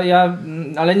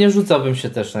 Ale nie rzucałbym się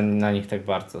też na nich tak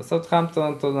bardzo.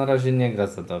 Southampton to na razie nie gra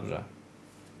za dobrze.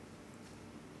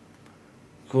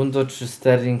 Gundo czy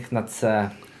Sterling na C.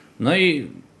 No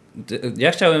i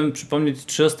ja chciałem przypomnieć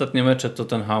 3 ostatnie mecze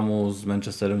Tottenhamu z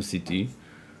Manchesterem City,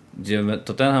 gdzie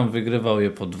Tottenham wygrywał je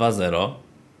po 2-0,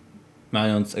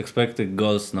 mając expected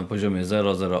goals na poziomie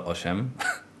 0,08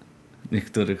 w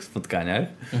niektórych spotkaniach.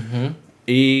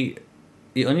 I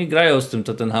oni grają z tym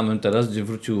Tottenhamem teraz, gdzie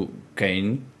wrócił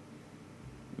Kane.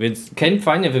 Więc Kane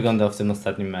fajnie wyglądał w tym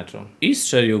ostatnim meczu. I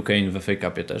strzelił Kane w FA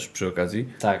Cupie też przy okazji.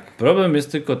 Tak. Problem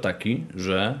jest tylko taki,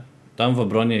 że tam w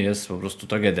obronie jest po prostu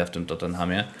tragedia w tym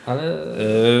Tottenhamie.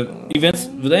 I więc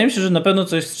wydaje mi się, że na pewno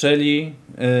coś strzeli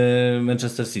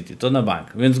Manchester City. To na bank.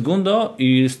 Więc Gundo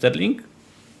i Sterling,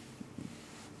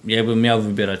 jakbym miał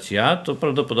wybierać ja, to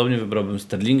prawdopodobnie wybrałbym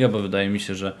Sterlinga, bo wydaje mi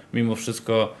się, że mimo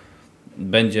wszystko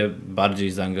będzie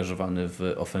bardziej zaangażowany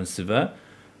w ofensywę.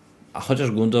 A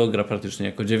chociaż Gundo gra praktycznie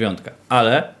jako 9.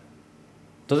 Ale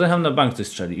Tottenham na bank coś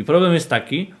strzeli. I problem jest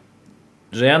taki,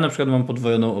 że ja na przykład mam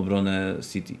podwojoną obronę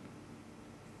City.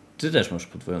 Ty też masz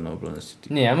podwojoną obronę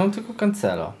City. Nie, ja mam tylko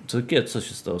Cancelo. Co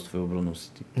się stało z twoją obroną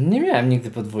City? Nie miałem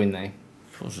nigdy podwójnej.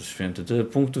 Boże święty, tyle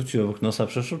punktów ci obok nosa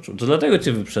przeszło? To dlatego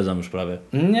cię wyprzedzam już prawie.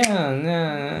 Nie.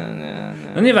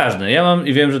 No nieważne, ja mam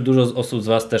i wiem, że dużo osób z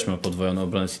was też ma podwojoną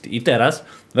obronę City. I teraz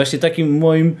właśnie takim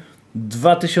moim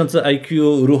 2000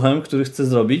 IQ ruchem, który chcę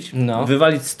zrobić,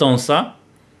 wywalić Stonesa,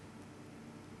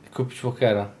 kupić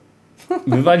Walkera,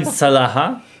 wywalić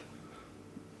Salaha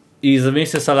i za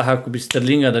miejsce Salaha kupić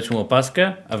Sterlinga, dać mu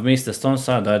opaskę, a w miejsce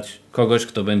Stonesa dać kogoś,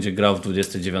 kto będzie grał w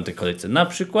 29 kolejce. Na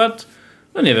przykład,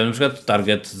 no nie wiem, na przykład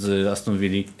Target z Aston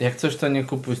Villa. Jak coś, to nie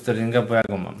kupuj Sterlinga, bo ja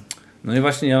go mam. No i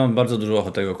właśnie ja mam bardzo dużo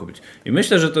ochotę go kupić. I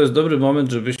myślę, że to jest dobry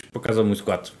moment, żebyś pokazał mój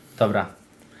skład. Dobra.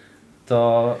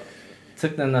 To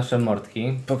cyknę nasze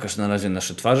mordki. Pokaż na razie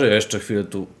nasze twarze, ja jeszcze chwilę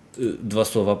tu 2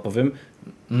 słowa powiem.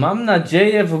 Mam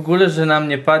nadzieję w ogóle, że nam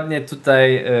nie padnie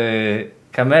tutaj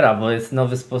kamera, bo jest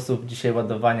nowy sposób dzisiaj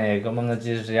ładowania jego. Mam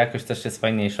nadzieję, że jakość też jest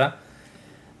fajniejsza.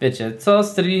 Wiecie, co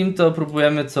stream, to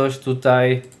próbujemy coś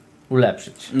tutaj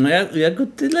ulepszyć. No ja go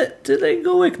tyle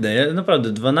go łyknę. Ja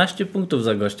naprawdę 12 punktów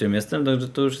za gościem jestem, także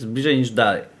to już jest bliżej niż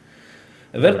dalej.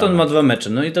 Everton ma 2 mecze.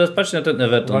 No i teraz patrz na ten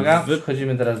Everton. Uwaga,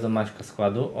 wchodzimy teraz do Maćka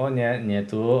składu. O nie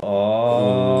tu.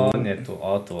 Nie tu.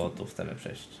 Tu chcemy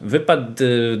przejść. Wypadł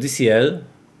DCL.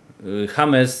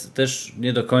 James też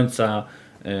nie do końca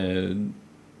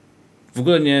w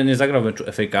ogóle nie zagrał w meczu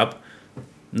FA Cup.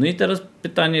 No i teraz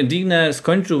pytanie, Digne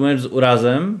skończył mecz z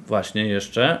urazem właśnie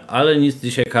jeszcze, ale nic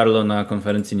dzisiaj Carlo na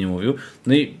konferencji nie mówił.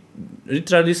 No i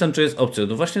Richarlison czy jest opcją?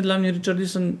 No właśnie dla mnie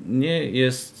Richarlison nie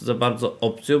jest za bardzo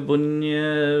opcją, bo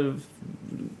nie...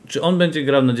 Czy on będzie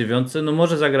grał na 9? No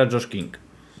może zagra Josh King.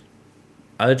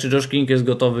 Ale czy Josh King jest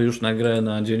gotowy już na grę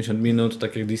na 90 minut,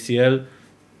 tak jak DCL?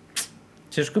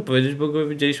 Ciężko powiedzieć, bo go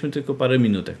widzieliśmy tylko parę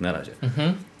minutek na razie.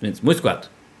 Więc mój skład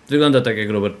wygląda tak, jak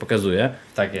Robert pokazuje.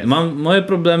 Tak jest. Mam moje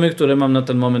problemy, które mam na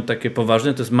ten moment takie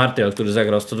poważne. To jest Martial, który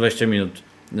zagrał 120 minut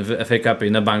w FA Cupie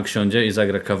i na bank siądzie i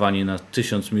zagra Cavani na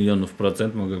 1000 milionów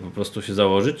 %. Mogę po prostu się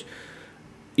założyć.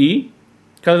 I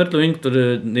Calvert-Lewin,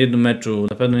 który na jednym meczu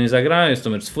na pewno nie zagra. Jest to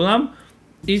mecz z Fulham.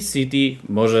 I City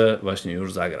może właśnie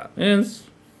już zagra. Więc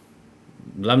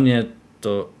dla mnie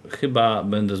to chyba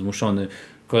będę zmuszony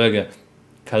kolegę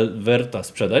Calverta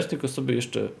sprzedać, tylko sobie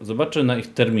jeszcze zobaczę na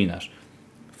ich terminarz.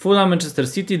 Fulham,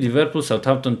 Manchester City, Liverpool,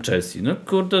 Southampton, Chelsea. No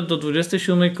kurde, do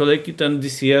 27 kolejki ten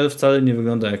DCL wcale nie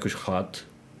wygląda jakoś hot,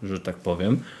 że tak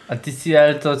powiem. A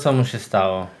DCL to co mu się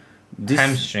stało?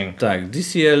 Hamstring. Tak,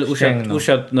 DCL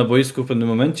usiadł na boisku w pewnym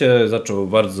momencie, zaczął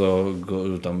bardzo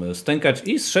go tam stękać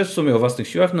i zszedł w sumie o własnych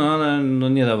siłach, no ale no,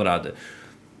 nie dał rady.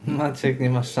 Maciek nie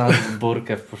ma szans,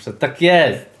 burkę poszedł. Tak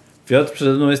jest! Piotr,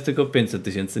 przede mną jest tylko 500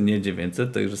 000, nie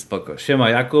 900, także spoko. Siema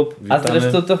Jakub, witamy. A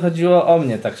zresztą to chodziło o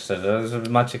mnie tak szczerze, żeby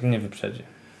Maciek mnie wyprzedzi.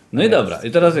 No i dobra,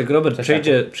 i teraz jak Robert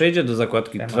przejdzie do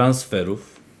zakładki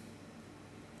transferów,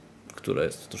 która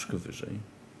jest troszkę wyżej.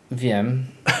 Wiem,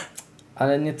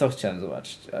 ale nie to chciałem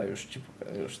zobaczyć, a już ci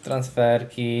pokażę. Już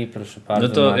transferki, proszę bardzo,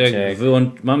 no to Maciek.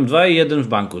 Jak mam 2 i 1 w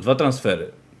banku, 2 transfery.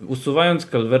 Usuwając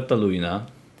Calverta-Lewina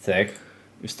Cyk.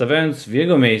 i wstawiając w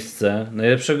jego miejsce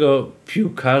najlepszego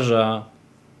piłkarza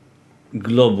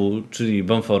globu, czyli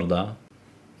Bamforda.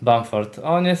 Bamford.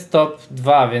 On jest top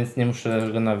 2, więc nie muszę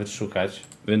go nawet szukać.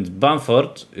 Więc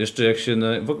Bamford, jeszcze jak się...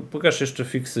 Pokaż jeszcze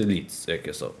fiksy Leeds,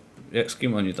 jakie są. Z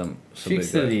kim oni tam sobie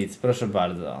Fixy grają. Leeds, proszę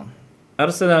bardzo.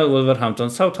 Arsenal, Wolverhampton,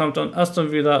 Southampton, Aston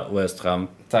Villa, West Ham,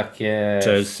 Takie.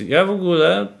 Chelsea. Ja w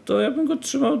ogóle, to ja bym go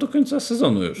trzymał do końca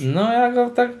sezonu już. No ja go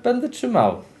tak będę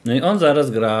trzymał. No i on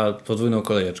zaraz gra podwójną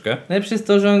kolejeczkę. Najlepsze jest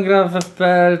to, że on gra w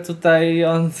FPL tutaj,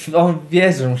 on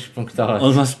wie, że musi punktować.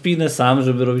 On ma spinę sam,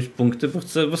 żeby robić punkty,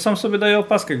 bo sam sobie daje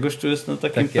opaskę. Gościu jest na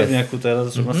takim Tak pewniaku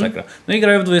teraz, że masakra. No i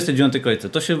grają w 29 kolejce.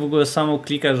 To się w ogóle samo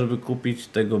klika, żeby kupić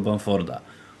tego Bamforda.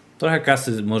 Trochę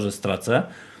kasy może stracę.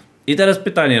 I teraz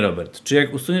pytanie, Robert. Czy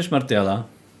jak usuniesz Martiala,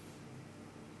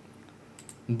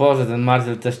 Boże, ten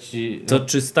Martial też ci... to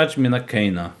czy stać mnie na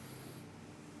Kane'a?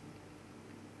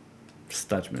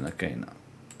 Stać mnie na Kane'a.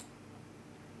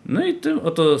 No i tym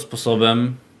oto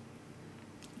sposobem...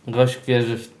 Gość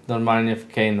wierzy normalnie w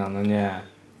Kane'a, no nie.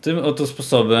 Tym oto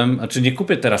sposobem... A czy nie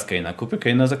kupię teraz Kane'a? Kupię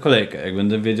Kane'a za kolejkę. Jak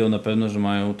będę wiedział na pewno, że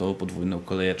mają tą podwójną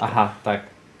kolejeczkę. Aha, tak.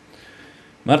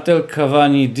 Martial,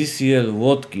 Cavani, DCL,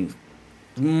 Watkins.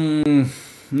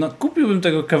 No kupiłbym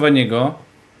tego Cavaniego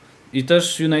i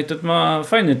też United ma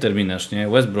fajny terminarz, nie?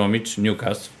 West Bromwich,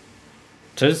 Newcastle,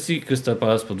 Chelsea, Crystal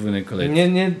Palace podwójnej kolejce.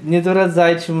 Nie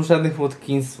doradzajcie mu żadnych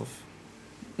Watkinsów.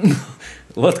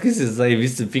 Watkins jest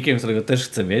zajebistym pikiem, którego też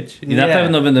chcę mieć i na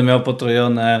pewno będę miał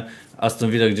potrojone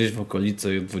Aston Villa gdzieś w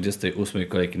okolicy 28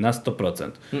 kolejki na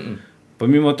 100%.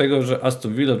 Pomimo tego, że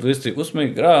Aston Villa w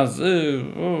 28 gra z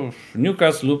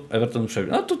Newcastle lub Everton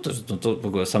przebieg. No to też to w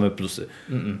ogóle same plusy.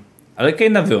 Ale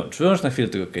Kane'a wyłącz na chwilę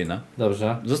tego Kane'a.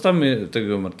 Dobrze. Zostawmy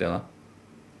tego Martiala.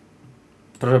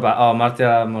 Proszę bardzo, o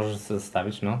Martiala możesz sobie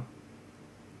zostawić, no.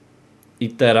 I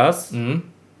teraz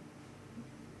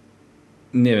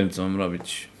nie wiem, co mam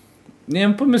robić. Nie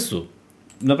mam pomysłu.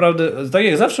 Naprawdę, tak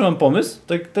jak zawsze mam pomysł,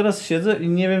 tak teraz siedzę i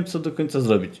nie wiem, co do końca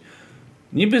zrobić.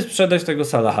 Niby sprzedać tego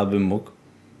Salaha bym mógł,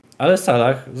 ale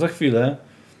Salah za chwilę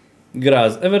gra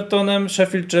z Evertonem,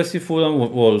 Sheffield, Chelsea, Fulham,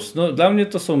 Wolves. No, dla mnie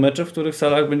to są mecze, w których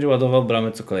Salah będzie ładował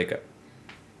bramę co kolejkę.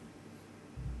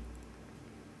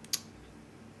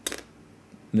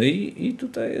 No i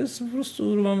tutaj jest po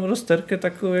prostu, mam rozterkę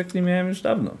taką, jak nie miałem już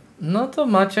dawno. No to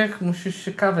Maciek, musisz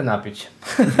się kawy napić.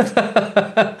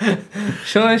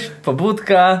 Siąść,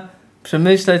 pobudka,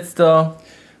 przemyśleć to.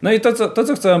 No i to,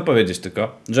 co chcę wam powiedzieć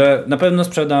tylko, że na pewno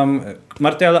sprzedam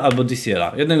Martiala albo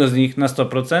DCL-a. Jednego z nich na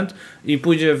 100% i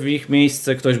pójdzie w ich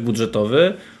miejsce ktoś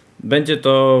budżetowy. Będzie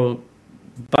to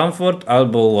Bamford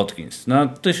albo Watkins na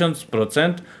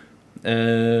 1000%.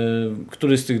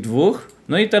 Który z tych dwóch.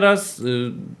 No i teraz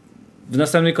w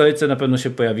następnej kolejce na pewno się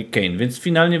pojawi Kane, więc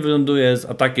finalnie wyląduje z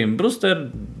atakiem Brewster,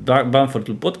 Bamford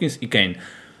lub Watkins i Kane.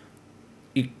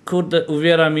 I kurde,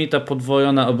 uwiera mi ta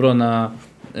podwojona obrona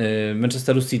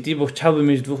Manchesteru City, bo chciałbym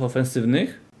mieć dwóch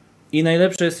ofensywnych i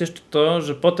najlepsze jest jeszcze to,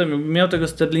 że potem jakbym miał tego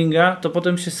Sterlinga, to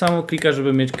potem się samo klika,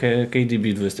 żeby mieć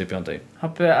KDB w 25.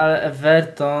 Hopie, ale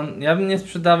Everton, ja bym nie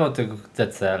sprzedawał tego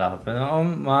DCL-a, hopie. No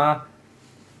on ma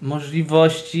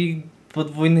możliwości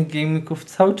podwójnych gameweeków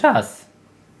cały czas.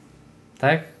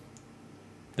 Tak?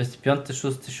 25,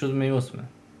 6, 7 i 8.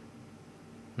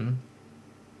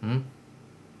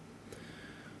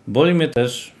 Boli mnie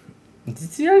też.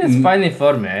 DCL jest w fajnej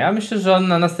formie. Ja myślę, że on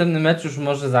na następny mecz już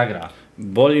może zagra.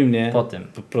 Boli mnie Po tym.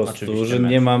 po prostu, Oczywiście że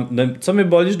mecz. nie mam... Co mnie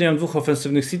boli, że nie mam dwóch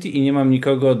ofensywnych City i nie mam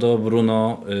nikogo do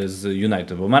Bruno z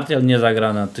United, bo Martial nie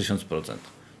zagra na 1000%.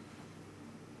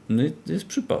 No i jest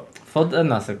przypał.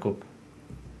 Fodena se kup.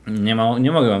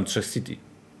 Nie mogę, mam 3 City.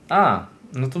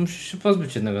 No to musisz się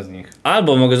pozbyć jednego z nich.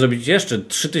 Albo mogę zrobić jeszcze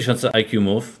 3000 IQ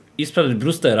move i sprzedać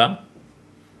Brewstera.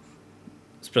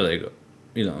 Sprzedaj go.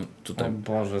 Ile on tutaj? O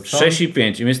Boże, co?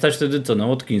 6,5 i mnie stać wtedy co? Na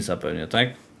Watkinsa pewnie, tak?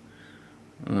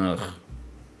 Ach.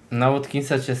 Na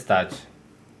Watkinsa cię stać.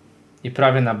 I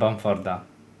prawie na Bamforda.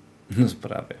 No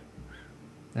prawie.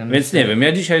 Ja Więc myślę, nie wiem,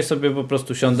 ja dzisiaj sobie po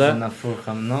prostu że siądę. na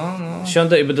Fulham, no.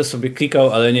 Siądę i będę sobie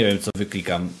klikał, ale nie wiem co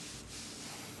wyklikam.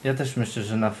 Ja też myślę,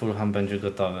 że na Fulham będzie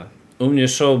gotowy. U mnie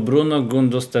show Bruno,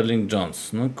 Gundo, Sterling,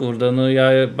 Jones. No kurde, no ja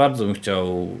bardzo bym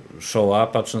chciał showa,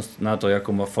 patrząc na to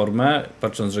jaką ma formę,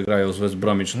 patrząc, że grają z West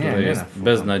Bromwich, które jest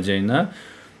beznadziejne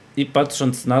i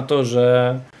patrząc na to,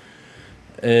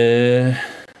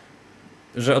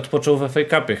 że odpoczął w FA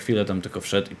Cupie, chwilę tam tylko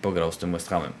wszedł i pograł z tym West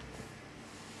Hamem.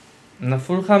 Na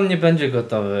Fulham nie będzie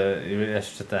gotowy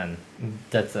jeszcze ten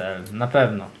DCL, na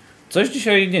pewno. Coś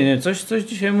dzisiaj, coś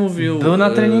dzisiaj mówił. Był na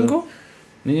treningu?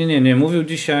 Nie. Mówił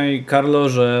dzisiaj Carlo,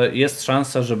 że jest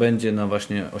szansa, że będzie na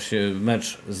właśnie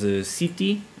mecz z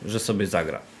City, że sobie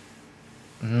zagra.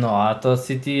 No, a to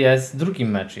City jest drugi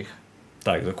mecz ich.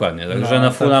 Tak, dokładnie. Także No,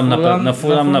 na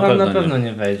Fulham na pewno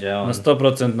nie wejdzie. On. Na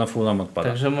 100% na Fulham odpada.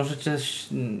 Także możecie,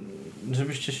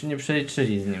 żebyście się nie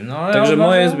przeliczyli z nim. No, Także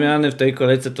moje zmiany w tej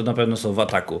kolejce to na pewno są w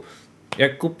ataku.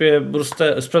 Jak kupię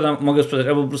mogę sprzedać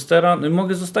albo Brewstera, no i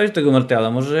mogę zostawić tego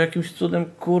Martiala. Może jakimś cudem,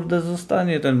 kurde,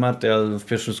 zostanie ten Martial w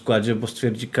pierwszym składzie, bo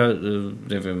stwierdzi,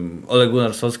 nie wiem, Ole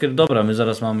Gunnar Solskjaer, dobra, my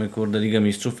zaraz mamy, kurde, Ligę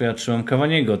Mistrzów, ja trzymam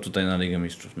Cavaniego tutaj na Ligę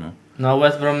Mistrzów, no. No a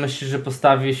West Brom myślisz, że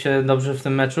postawi się dobrze w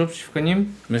tym meczu przeciwko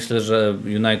nim? Myślę, że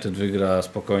United wygra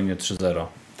spokojnie 3-0.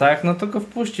 Tak, no to go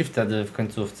wpuści wtedy w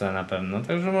końcówce na pewno.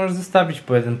 Także możesz zostawić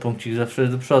po jeden punkcik zawsze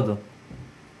do przodu.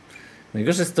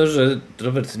 Najgorsze jest to, że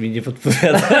Robert mi nie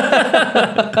podpowiada.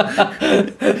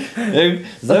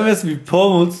 Zamiast mi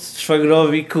pomóc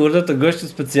szwagrowi, kurde, to gościu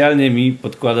specjalnie mi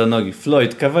podkłada nogi.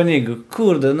 Floyd, Cavaniego,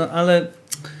 kurde, no ale...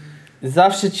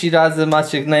 Zawsze ci radzę,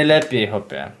 Maciek, najlepiej,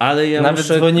 hopie. Ale ja nawet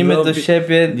muszę dzwonimy do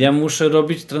siebie. Ja muszę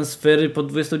robić transfery po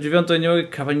 29 i nie mogę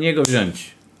Cavaniego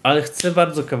wziąć. Ale chcę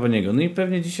bardzo Cavaniego. No i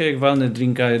pewnie dzisiaj jak walnę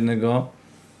drinka jednego,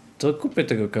 to kupię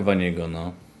tego Cavaniego,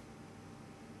 no.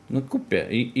 No kupię.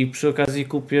 I przy okazji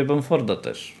kupię Bamforda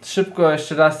też. Szybko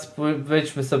jeszcze raz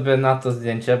wejdźmy sobie na to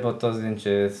zdjęcie, bo to zdjęcie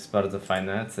jest bardzo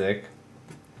fajne. Cyk.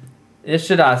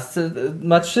 Jeszcze raz.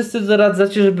 Wszyscy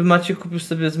doradzacie, żeby Maciek kupił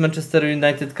sobie z Manchesteru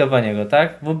United Cavaniego,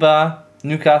 tak? WBA,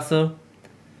 Newcastle.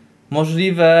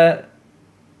 Możliwe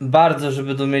bardzo,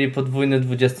 żeby to mieli podwójny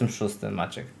 26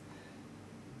 Maciek.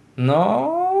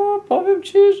 No, powiem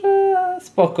ci, że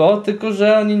spoko, tylko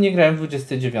że oni nie grają w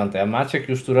 29, a Maciek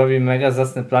już tu robi mega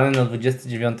zacne plany na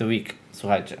 29 week.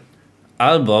 Słuchajcie.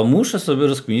 Albo muszę sobie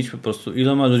rozkminić po prostu,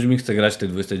 iloma ludźmi chcę grać w tej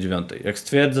 29. Jak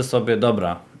stwierdzę sobie,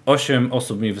 dobra, 8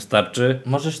 osób mi wystarczy.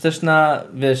 Możesz też na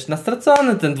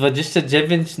stracony ten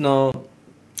 29, no...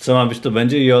 Co ma być, to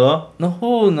będzie, Jolo?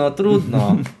 No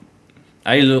trudno.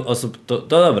 A ilu osób, to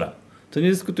dobra. To nie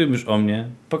dyskutujmy już o mnie.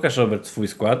 Pokaż, Robert, swój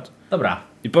skład. Dobra.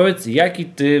 I powiedz, jaki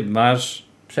ty masz...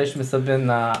 Przejdźmy sobie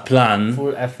na plan.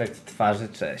 Full efekt twarzy,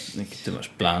 cześć. Jaki ty masz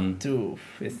plan? Tu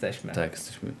jesteśmy. Tak,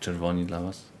 jesteśmy czerwoni dla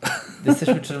was.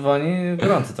 Jesteśmy czerwoni,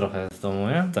 gorący trochę w domu,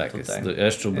 nie? Tak, ja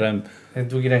jeszcze ubrałem... Jak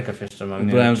długi rękaw jeszcze mam.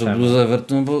 Ubrałem tą bluzę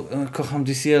Evertonu, bo kocham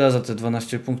DCL-a za te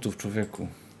 12 punktów, człowieku.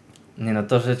 Nie no,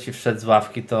 to, że ci wszedł z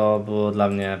ławki, to było dla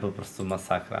mnie po prostu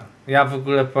masakra. Ja w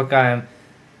ogóle płakałem.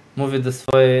 Mówię do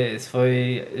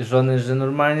swojej żony, że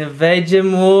normalnie wejdzie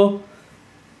mu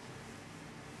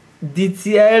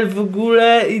DCL w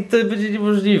ogóle i to będzie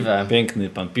niemożliwe. Piękny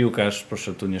pan piłkarz,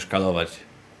 proszę tu nie szkalować.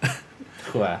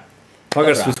 Chłe.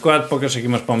 Pokaż swój skład, pokaż jaki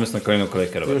masz pomysł na kolejną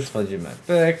kolejkę, Robert. Już wchodzimy.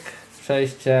 Pyk,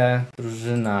 przejście,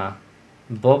 drużyna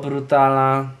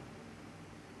Bobrutala,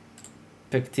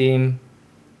 Pyk Team.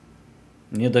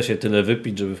 Nie da się tyle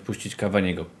wypić, żeby wpuścić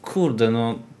Cavaniego. Kurde,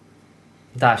 no...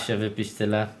 Da się wypić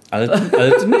tyle. Ale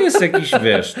to nie jest jakiś,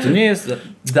 wiesz, to nie jest...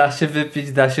 Da się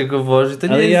wypić, da się go włożyć, to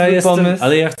nie jest pomysł.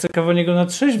 Ale ja chcę Cavaniego na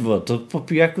trzeźwo, to po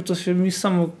pijaku to się mi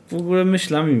samo w ogóle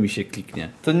myślami mi się kliknie.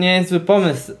 To nie jest zły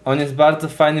pomysł, on jest bardzo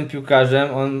fajnym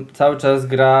piłkarzem, on cały czas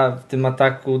gra w tym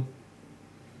ataku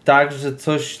tak, że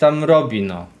coś tam robi,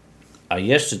 no. A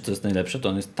jeszcze, co jest najlepsze, to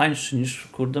on jest tańszy niż,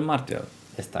 kurde, Martial.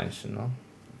 Jest tańszy, no.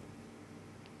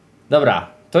 Dobra,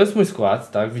 to jest mój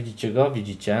skład, tak? Widzicie go?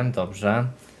 Widzicie, dobrze.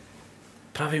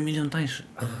 Prawie 1 milion tańszy.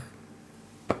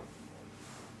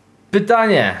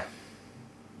 Pytanie.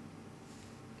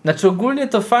 Znaczy ogólnie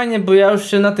to fajnie, bo ja już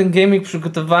się na ten GameWeek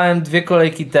przygotowałem 2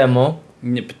 kolejki temu.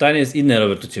 Nie, pytanie jest inne,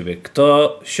 Robert, u ciebie.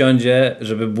 Kto siądzie,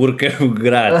 żeby burkę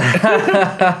grać?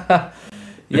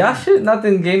 Ja się na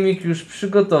ten GameWeek już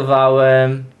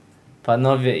przygotowałem,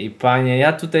 panowie i panie.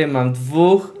 Ja tutaj mam 2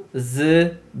 z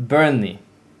Burnley.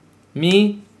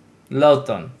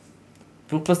 Lowton.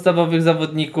 2 podstawowych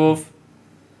zawodników.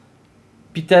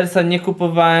 Petersa nie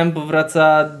kupowałem, bo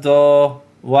wraca do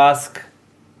łask.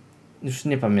 Już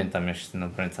nie pamiętam, jak się ten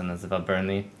obrońca nazywa,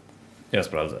 Burnley. Ja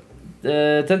sprawdzę.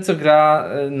 Ten, co gra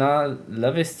na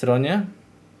lewej stronie.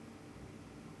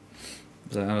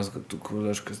 Zaraz go tu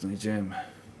koleżkę znajdziemy.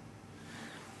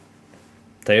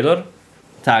 Taylor?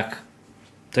 Tak.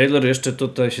 Taylor jeszcze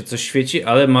tutaj się coś świeci,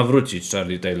 ale ma wrócić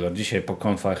Charlie Taylor. Dzisiaj po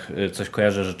konfach coś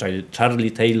kojarzę, że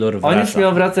Charlie Taylor wraca. On już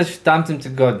miał wracać w tamtym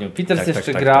tygodniu. Peters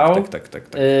jeszcze grał, tak.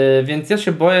 więc ja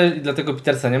się boję i dlatego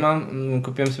Petersa nie mam.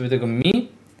 Kupiłem sobie tego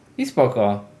i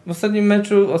spoko. W ostatnim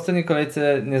meczu, w ostatniej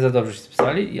kolejce nie za dobrze się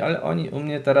spisali, ale oni u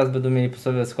mnie teraz będą mieli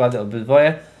podstawowe składy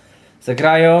obydwoje.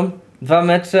 Zagrają 2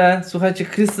 mecze. Słuchajcie,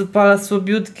 Crystal Palace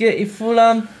słabiutkie i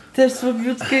Fulham też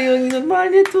słabiutkie i oni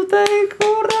normalnie tutaj,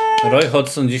 kurde. Roy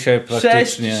Hodgson dzisiaj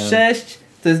praktycznie... 6,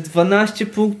 to jest 12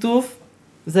 punktów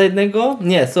za jednego?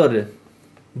 Nie, sorry.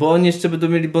 Bo oni jeszcze będą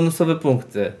mieli bonusowe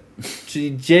punkty.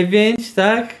 Czyli 9,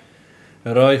 tak?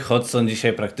 Roy Hodgson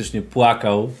dzisiaj praktycznie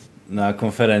płakał na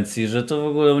konferencji, że to w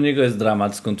ogóle u niego jest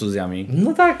dramat z kontuzjami.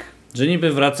 No tak. Że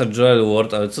niby wraca Joel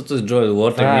Ward, ale co to jest Joel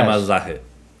Ward, jak nie ma Zachy?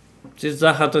 Przecież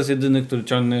Zacha to jest jedyny, który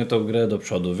ciągnie tą grę do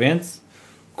przodu, więc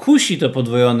kusi to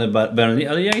podwojone Burnley,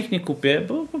 ale ja ich nie kupię,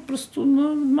 bo po prostu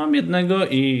mam jednego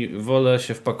i wolę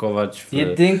się wpakować w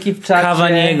jedynki w czacie.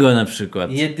 Cavaniego na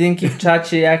przykład. Jedynki w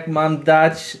czacie, jak mam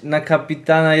dać na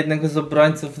kapitana jednego z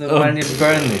obrońców normalnie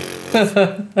Burnley.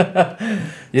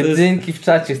 Jedynki w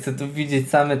czacie, chcę tu widzieć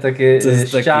same takie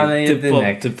ściany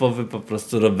jedynek. Typowy po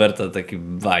prostu Roberta, taki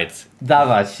bajt.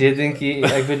 Dawać, jedynki,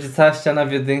 jak będzie cała ściana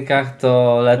w jedynkach,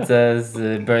 to lecę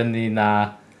z Burnley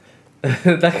na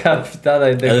kapitana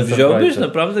jednego. Ale wziąłbyś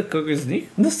naprawdę kogoś z nich?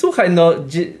 No słuchaj,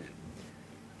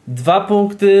 2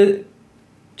 punkty,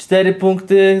 4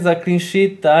 punkty za clean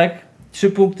sheet, tak? 3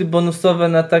 punkty bonusowe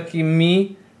na taki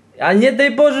a nie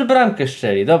daj Boże bramkę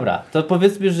strzeli. Dobra, to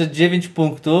powiedzmy, że 9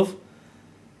 punktów.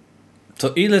 To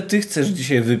ile ty chcesz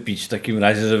dzisiaj wypić w takim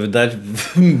razie, żeby dać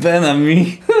Bena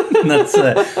mi na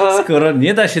C? Skoro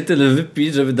nie da się tyle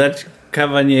wypić, żeby dać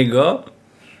Cavaniego,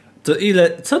 to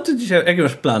ile... Co ty dzisiaj... Jaki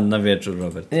masz plan na wieczór,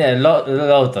 Robert? Nie,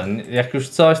 Lowton. Jak już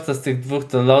coś, to z tych 2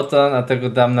 to Lowton, a tego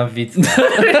dam na Witna.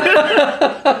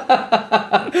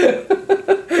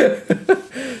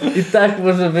 I tak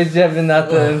może wyjdziemy na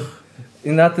ten... I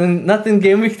na ten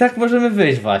GameWeek tak możemy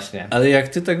wyjść właśnie. Ale jak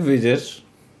ty tak wyjdziesz...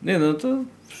 Nie no, to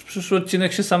przyszły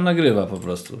odcinek się sam nagrywa po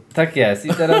prostu. Tak jest. I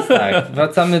teraz tak.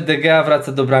 Wracamy DG,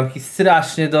 wraca do bramki.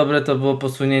 Strasznie dobre to było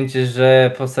posunięcie,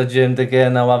 że posadziłem DG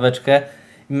na ławeczkę.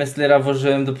 Messlera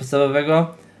włożyłem do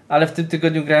podstawowego, ale w tym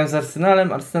tygodniu grałem z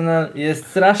Arsenalem. Arsenal jest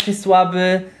strasznie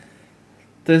słaby.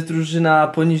 To jest drużyna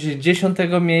poniżej 10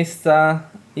 miejsca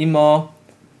IMO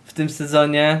w tym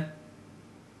sezonie.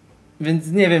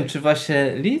 Więc nie wiem, czy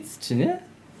właśnie Leeds, czy nie?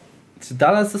 Czy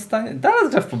Dallas zostanie?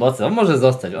 Dallas gra w pomocy, on może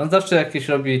zostać. On zawsze jakieś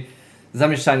robi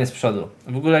zamieszanie z przodu.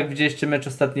 W ogóle jak widzieliście mecz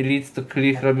ostatni Leeds, to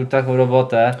Klich robił taką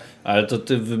robotę. Ale to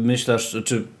ty wymyślasz,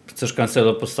 czy chcesz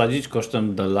Cancelo posadzić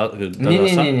kosztem Dallasa?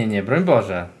 Nie, broń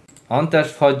Boże. On też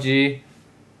wchodzi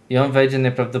i on wejdzie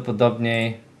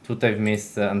najprawdopodobniej tutaj w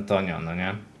miejsce Antonio, no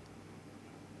nie?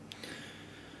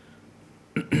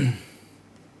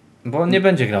 Bo on nie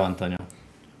będzie grał Antonio.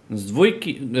 Z 2,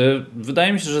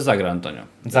 wydaje mi się, że zagra Antonio.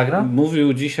 Zagra?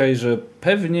 Mówił dzisiaj, że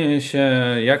pewnie się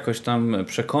jakoś tam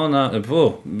przekona,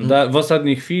 w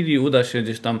ostatniej chwili uda się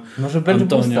gdzieś tam może będzie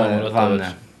Antonio uratować.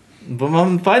 Bo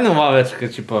mam fajną ławeczkę,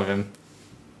 ci powiem.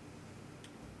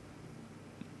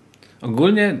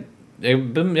 Ogólnie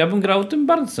ja bym grał tym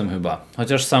Barnesem chyba.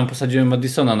 Chociaż sam posadziłem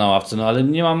Madisona na ławce, ale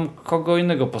nie mam kogo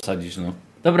innego posadzić.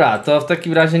 Dobra, to w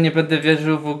takim razie nie będę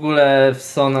wierzył w ogóle w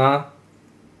Sona.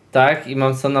 Tak, i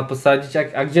mam Sona posadzić.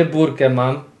 A gdzie burkę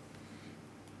mam?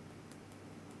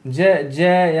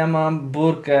 Gdzie ja mam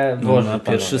burkę włożyć? Na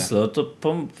pierwszy slot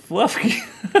to ławki.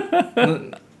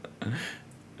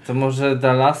 To może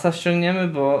Dallasa ściągniemy,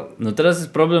 bo... No teraz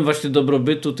jest problem właśnie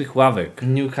dobrobytu tych ławek.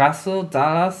 Newcastle,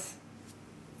 Dallas...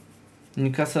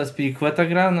 Newcastle Aspilicueta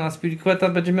gra, no Aspilicueta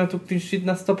będzie miał tu clean sheet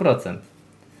na 100%.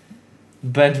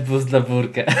 Bench boost dla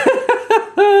Burkę.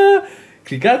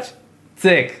 Klikać?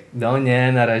 Cyk. No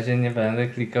nie, na razie nie będę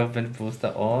klikał bench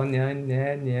boosta. O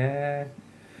nie.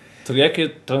 To jakie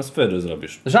transfery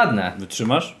zrobisz? Żadne.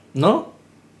 Wytrzymasz? No.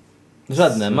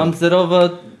 Żadne. Mam zerowe...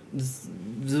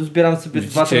 Zbieram sobie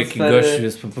dwa Widzicie, jaki transfery. gość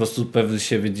jest po prostu pewny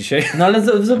siebie dzisiaj? No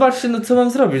ale zobaczcie, no co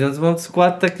mam zrobić? No to mam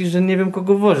skład taki, że nie wiem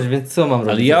kogo włożyć, więc co mam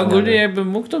robić? Ale ja ogólnie jakbym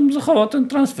mógł, to bym zachował ten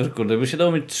transfer, kurde. By się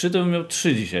dało mieć 3, to bym miał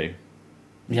 3 dzisiaj.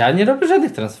 Ja nie robię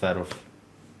żadnych transferów.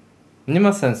 Nie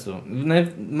ma sensu.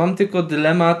 Mam tylko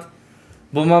dylemat,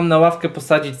 bo mam na ławkę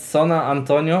posadzić Sona,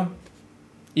 Antonio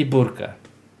i Burkę.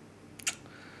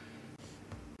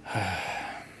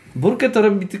 Burkę to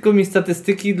robi tylko mi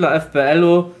statystyki dla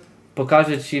FPL-u.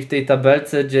 Pokażę Ci w tej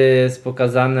tabelce, gdzie jest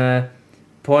pokazane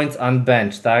points on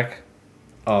bench, tak?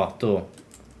 O, tu.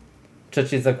 W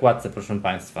trzeciej zakładce, proszę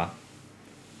Państwa.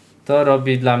 To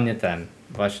robi dla mnie ten,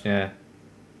 właśnie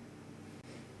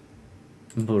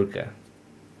Burkę.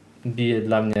 Bije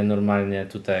dla mnie normalnie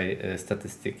tutaj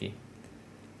statystyki.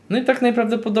 No i tak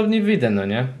najprawdopodobniej wyjdę, no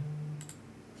nie?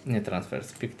 Nie transfer,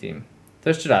 pick team. To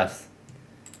jeszcze raz.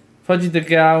 Wchodzi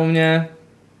DGA u mnie.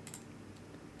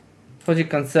 Wchodzi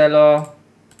Cancelo.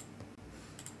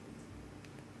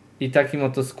 I takim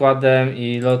oto składem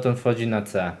i Lowton wchodzi na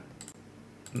C.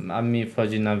 A mi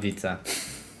wchodzi na wice.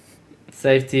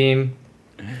 Save team.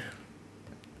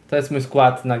 To jest mój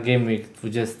skład na GameWeek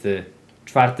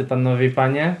 24, panowie i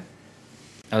panie.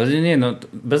 Ale nie, no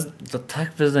to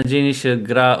tak beznadziejnie się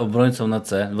gra obrońcą na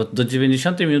C, bo do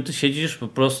 90 minuty siedzisz po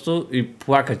prostu i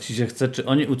płakać ci się chce, czy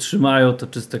oni utrzymają to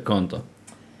czyste konto.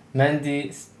 Mendy,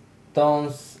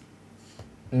 Stones,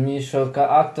 Miszoka,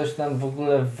 a ktoś tam w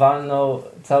ogóle walnął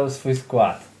cały swój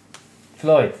skład.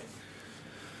 Floyd.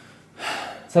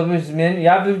 Co byś zmienił?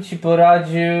 Ja bym ci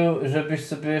poradził, żebyś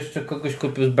sobie jeszcze kogoś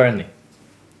kupił z Burnley.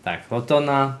 Tak,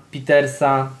 Lotona,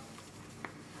 Petersa.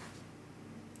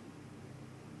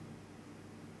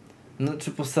 No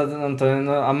czy posadzę Antonia,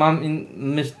 no a mam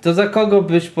to za kogo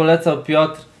byś polecał,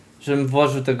 Piotr, żebym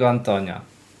włożył tego Antonia?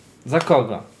 Za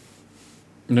kogo?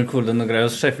 No kurde, no grają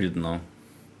z Sheffield, no.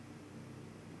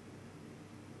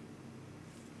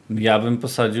 Ja bym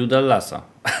posadził Dallasa,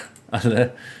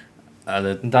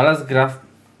 ale... Dallas gra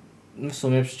w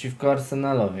sumie przeciwko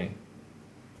Arsenalowi.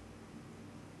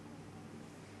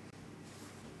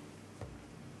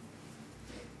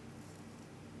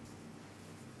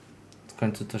 W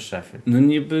końcu to Sheffield. No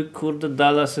niby kurde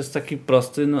Dallas jest taki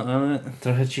prosty, no ale...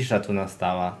 Trochę cisza tu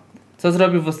nastała. Co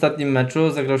zrobił w ostatnim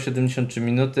meczu? Zagrał 73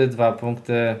 minuty, 2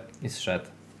 punkty i zszedł.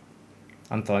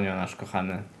 Antonio, nasz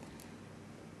kochany.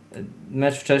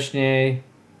 Mecz wcześniej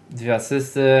 2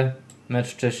 asysty, mecz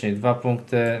wcześniej 2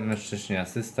 punkty, mecz wcześniej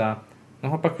asysta. No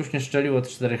chłopak już nie szczelił od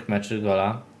 4 meczy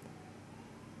gola.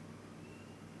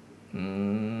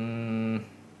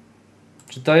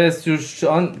 Czy to jest już,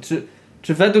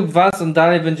 czy według was on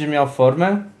dalej będzie miał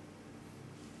formę?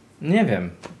 Nie wiem.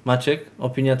 Maciek,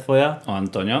 opinia twoja? O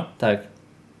Antonio? Tak.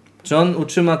 Czy on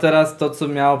utrzyma teraz to, co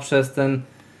miał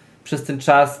przez ten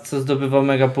czas, co zdobywał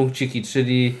mega punkciki,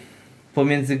 czyli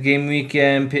pomiędzy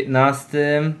GameWeekiem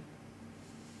 15?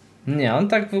 Nie, on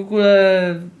tak w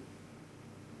ogóle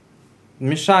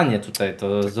mieszanie tutaj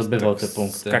to zdobywał te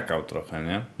punkty. Skakał trochę,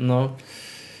 nie? No.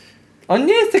 On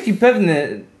nie jest taki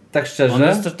pewny, tak szczerze. On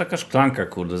jest też taka szklanka,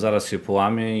 kurde, zaraz się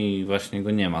połamie i właśnie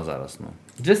go nie ma zaraz, no.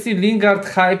 Jesse Lingard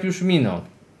hype już minął.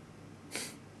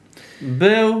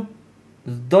 Był,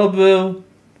 zdobył,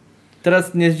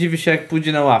 teraz nie zdziwi się jak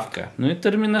pójdzie na ławkę. No i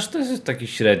terminarz też jest taki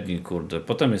średni, kurde.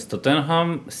 Potem jest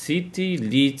Tottenham, City,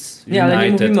 Leeds, United, Nie, ale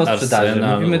nie mówimy o sprzedaży,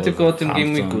 Arsenal, mówimy tylko o tym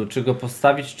Wolverhampton. GameWeeku, czy go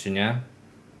postawić, czy nie.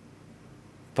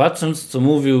 Patrząc co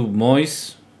mówił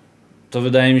Moyes, to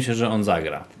wydaje mi się, że on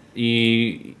zagra.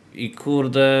 I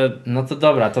kurde... No to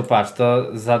dobra, to patrz, to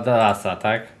za Dallasa,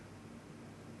 tak?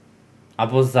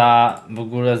 Albo w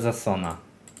ogóle za Sona.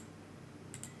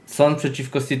 Son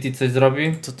przeciwko City coś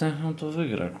zrobi? Tottenham to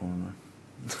wygra, kurde.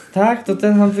 Tak, to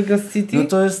ten nam wygra z City? No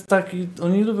to jest taki...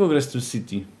 Oni lubią grać z tym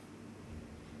City.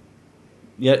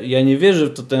 Ja nie wierzę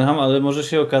w Tottenham, ale może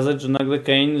się okazać, że nagle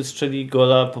Kane strzeli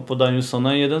gola po podaniu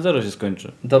Sona i 1-0 się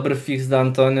skończy. Dobry fix dla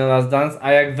Antonio Last Dance,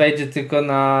 a jak wejdzie tylko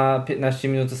na 15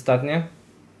 minut ostatnie?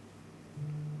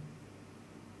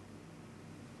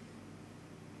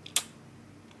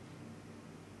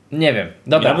 Nie wiem,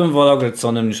 dobra. Ja bym wolał grać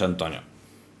Sonem niż Antonio.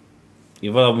 I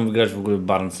wolałbym grać w ogóle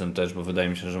Barnesem też, bo wydaje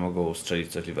mi się, że mogą strzelić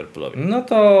coś Liverpoolowi. No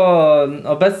to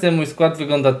obecnie mój skład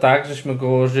wygląda tak, żeśmy go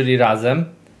ułożyli razem.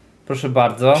 Proszę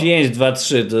bardzo.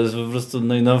 5-2-3 to jest po prostu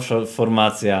najnowsza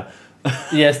formacja.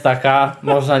 Jest taka,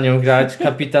 można nią grać.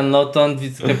 Kapitan Lowton,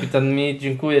 wicekapitan mi.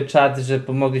 Dziękuję czat, że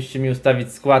pomogliście mi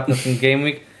ustawić skład na ten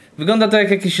GameWeek. Wygląda to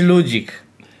jak jakiś ludzik.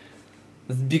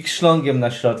 Z Big Schlongiem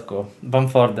na środku.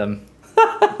 Bamfordem.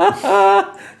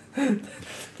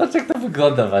 Patrz jak to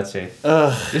wygląda, Maciej.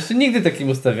 Jeszcze nigdy takim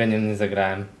ustawieniem nie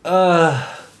zagrałem.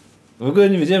 W ogóle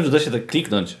nie wiedziałem, że da się tak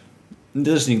kliknąć.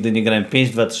 Też nigdy nie grałem 5,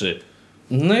 2, 3.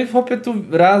 No i chłopie tu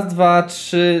raz, dwa,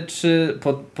 trzy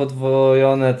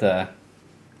podwojone te.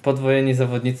 Podwojeni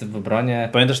zawodnicy w obronie.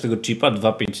 Pamiętasz tego chipa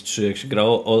 2, 5, 3 jak się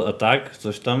grało? All attack?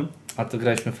 Coś tam? A tu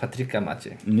graliśmy w hat-tricka,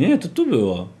 Maciej. Nie, to tu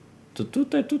było. To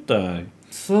tutaj.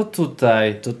 Co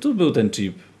tutaj? To tu był ten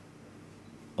chip.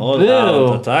 All Był.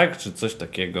 out attack? Czy coś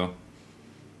takiego.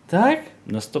 Tak?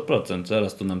 Na 100%.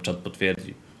 Zaraz tu nam czat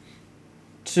potwierdzi.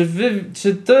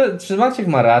 Czy Maciek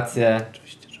ma rację?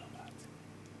 Oczywiście, że mam rację.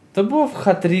 To było w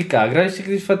hat-tricka. Graliście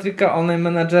kiedyś w hat-tricka online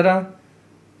managera?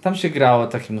 Tam się grało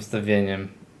takim ustawieniem.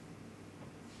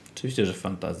 Oczywiście, że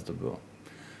fantazy to było.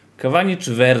 Cavani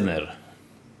czy Werner?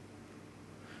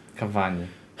 Cavani.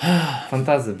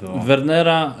 Fantazy było.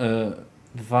 Wernera...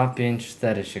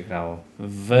 2-5-4 się grało.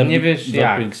 Wer... Nie wiesz 2,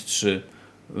 jak. 5, 3.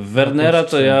 Wernera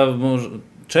to ja może...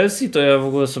 Chelsea to ja w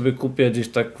ogóle sobie kupię gdzieś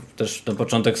tak też na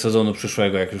początek sezonu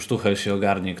przyszłego, jak już Tuchel się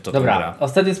ogarnie, kto to gra. Dobra,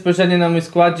 ostatnie spojrzenie na mój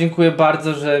skład. Dziękuję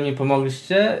bardzo, że mi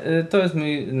pomogliście. To jest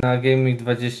mój na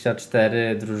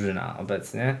GameWeek24 drużyna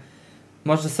obecnie.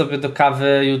 Może sobie do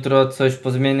kawy jutro coś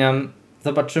pozmieniam.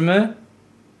 Zobaczymy.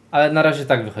 Ale na razie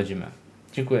tak wychodzimy.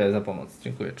 Dziękuję za pomoc.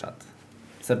 Dziękuję czat.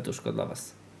 Serduszko dla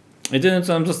was. Jedyne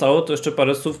co nam zostało to jeszcze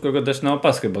parę słów, kogo dać na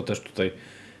opaskę, bo też tutaj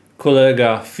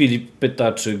kolega Filip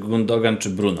pyta, czy Gundogan, czy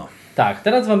Bruno. Tak,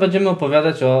 teraz wam będziemy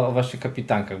opowiadać o właśnie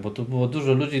kapitankach, bo tu było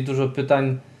dużo ludzi, dużo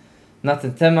pytań na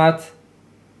ten temat.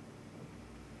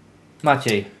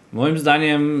 Maciej. Moim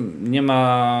zdaniem nie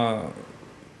ma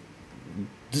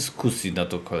dyskusji na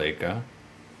tą kolejkę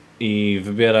i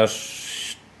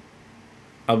wybierasz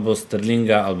albo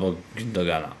Sterlinga, albo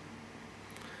Gundogana.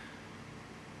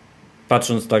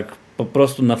 Patrząc tak po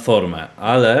prostu na formę,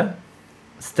 ale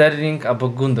Sterling albo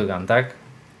Gundogan, tak?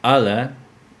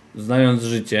 znając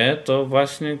życie, to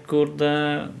właśnie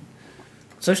kurde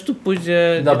coś tu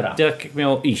pójdzie Dobra. jak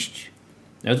miało iść.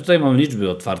 Ja tutaj mam liczby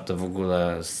otwarte w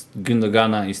ogóle z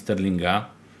Gundogana i Sterlinga.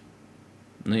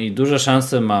 No i duże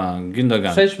szanse ma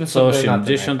Gundogan. Przejdźmy Co sobie na ten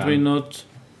 80 ekran. minut.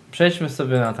 Przejdźmy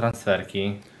sobie na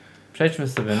transferki. Przejdźmy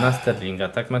sobie na Sterlinga,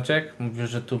 tak Maciek? Mówisz,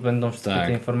 że tu będą wszystkie Tak.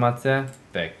 te informacje?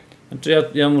 Tak. Znaczy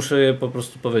ja muszę je po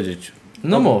prostu powiedzieć.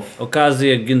 No mów.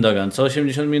 Okazje Gundogan co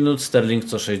 80 minut, Sterling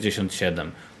co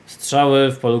 67.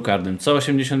 Strzały w polu karnym co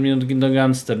 80 minut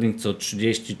Gundogan, Sterling co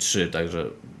 33, także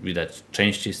widać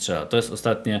częściej strzela. To jest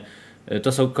ostatnie,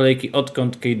 to są kolejki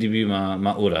odkąd KDB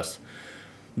ma uraz.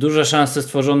 Duże szanse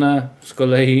stworzone z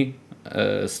kolei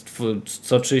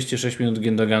co 36 minut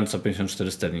Gundogan, co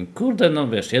 54 Sterling. Kurde, no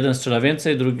wiesz, jeden strzela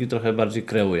więcej, drugi trochę bardziej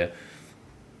kreuje.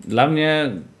 Dla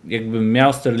mnie, jakbym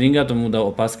miał Sterlinga, to mu dał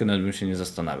opaskę, nawet bym się nie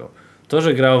zastanawiał. To,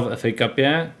 że grał w FA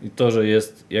Cupie i to, że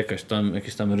jest jakieś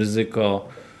tam ryzyko,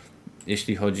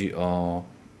 jeśli chodzi o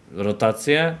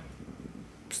rotację,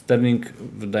 Sterling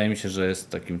wydaje mi się, że jest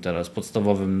takim teraz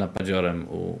podstawowym napadziorem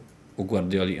u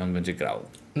Guardioli i on będzie grał.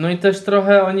 No i też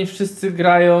trochę oni wszyscy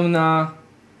grają na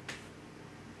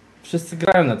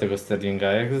tego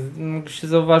Sterlinga. Jak mogliście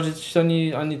zauważyć,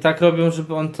 oni tak robią,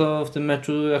 żeby on to w tym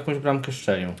meczu jakąś bramkę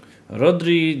strzelił.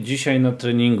 Rodri dzisiaj na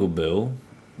treningu był,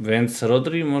 więc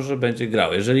Rodri może będzie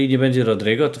grał. Jeżeli nie będzie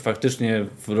Rodrigo, to faktycznie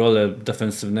w rolę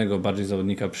defensywnego bardziej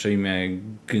zawodnika przyjmie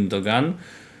Gundogan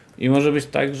i może być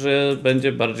tak, że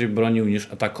będzie bardziej bronił niż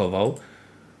atakował.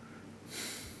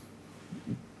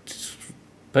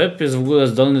 Pep jest w ogóle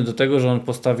zdolny do tego, że on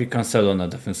postawi Cancelo na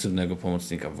defensywnego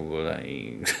pomocnika w ogóle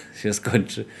i się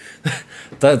skończy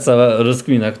ta cała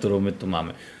rozkmina, którą my tu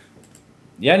mamy.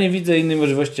 Ja nie widzę innej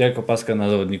możliwości jak opaska na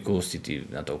zawodniku City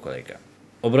na tą kolejkę.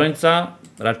 Obrońca?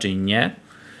 Raczej nie.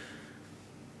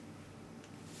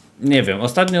 Nie wiem,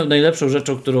 ostatnio najlepszą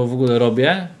rzeczą, którą w ogóle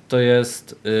robię, to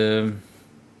jest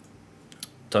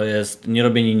nie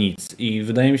robienie nic. I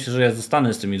wydaje mi się, że ja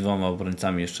zostanę z tymi dwoma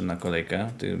obrońcami jeszcze na kolejkę,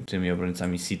 tymi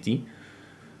obrońcami City.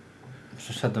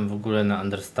 Przeszedłem w ogóle na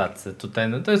understatsy. Tutaj,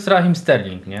 no to jest Raheem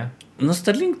Sterling, nie? No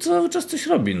Sterling cały czas coś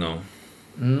robi, no.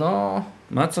 No.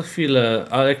 Ma co chwilę,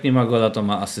 ale jak nie ma gola, to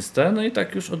ma asystę. No i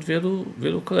tak już od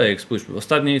wielu kolejek. Spójrzmy,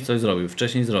 ostatniej coś zrobił,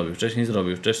 wcześniej zrobił.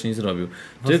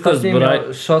 Tylko z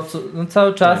no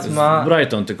cały czas ma... z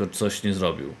Brighton tylko coś nie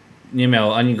zrobił. Nie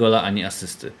miał ani gola, ani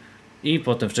asysty. I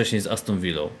potem wcześniej z Aston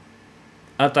Villą.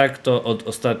 A tak to od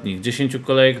ostatnich 10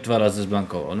 kolejek 2 razy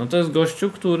zblankował. No to jest gościu,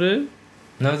 który...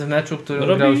 Nawet w meczu,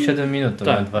 który grał 7 minut, to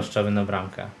tak. miał 2 strzały na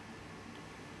bramkę.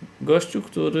 Gościu,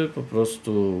 który po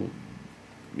prostu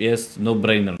jest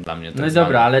no-brainer dla mnie. Tak no i zwany.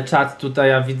 dobra, ale czat tutaj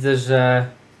ja widzę, że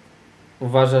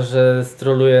uważasz, że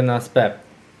stroluje nas Pep?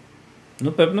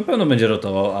 No na pewno będzie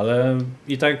rotował, ale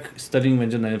i tak Sterling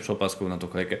będzie najlepszą opaską na tą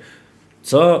kolejkę.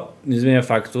 Co nie zmienia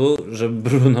faktu, że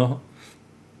Bruno,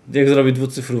 jak zrobi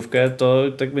dwucyfrówkę, to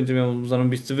tak będzie miał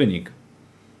zarąbisty wynik.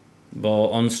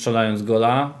 Bo on strzelając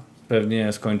gola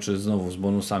pewnie skończy znowu z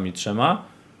bonusami 3,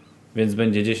 więc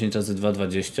będzie 10 razy 2,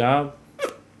 20.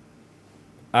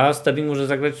 A Sterling może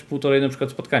zagrać półtorej na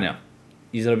przykład spotkania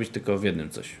i zrobić tylko w jednym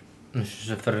coś. Myślisz,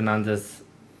 że Fernandez...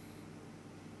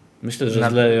 Myślę, że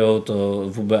zleją to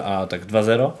WBA tak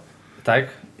 2-0. Tak?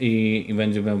 I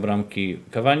będzie miał bramki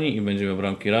Cavani i będzie miał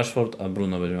bramki Rashford, a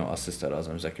Bruno będzie miał asystę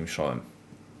razem z jakimś showem.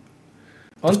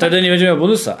 To wtedy nie będzie miał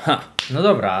bonusa. Ha. No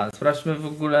dobra, sprawdźmy w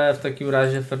ogóle w takim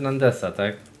razie Fernandesa,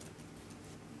 tak?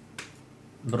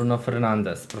 Bruno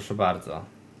Fernandes, proszę bardzo.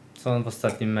 Co on w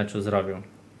ostatnim meczu zrobił?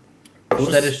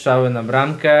 4 strzały na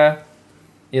bramkę,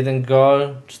 1 gol,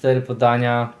 4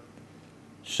 podania,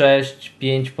 6,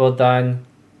 5 podań,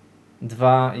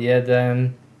 2,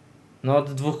 1. No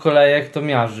od 2 kolejek to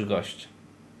miażdży gość.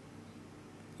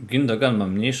 Gündogan ma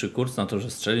mniejszy kurs na to,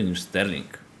 że strzeli niż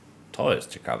Sterling. To jest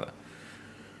ciekawe.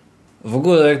 W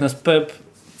ogóle jak nas Pep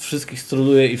wszystkich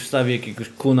stroluje i wstawi jakiegoś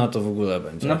kuna, to w ogóle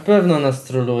będzie. Na pewno nas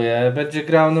troluje. Będzie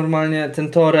grał normalnie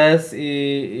ten Torres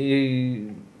i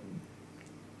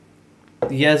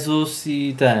Jezus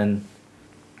i ten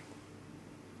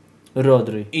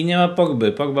Rodri. I nie ma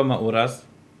Pogby. Pogba ma uraz.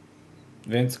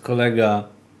 Więc kolega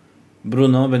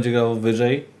Bruno będzie grał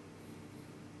wyżej.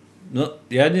 No,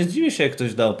 ja nie zdziwię się, jak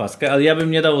ktoś da opaskę, ale ja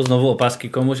bym nie dał znowu opaski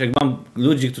komuś. Jak mam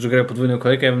ludzi, którzy grają podwójną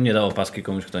kolejkę, ja bym nie dał opaski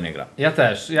komuś, kto nie gra. Ja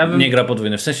też. Ja bym... Nie gra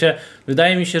podwójne. W sensie,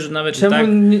 wydaje mi się, że nawet Czemu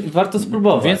i tak warto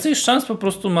spróbować? więcej szans po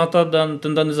prostu ma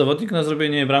ten dany zawodnik na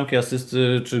zrobienie bramki,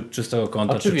 asysty, czy czystego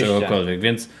konta, Oczywiście. czy czegokolwiek.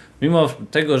 Więc mimo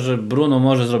tego, że Bruno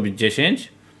może zrobić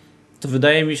 10, to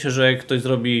wydaje mi się, że jak ktoś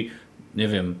zrobi, nie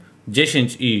wiem,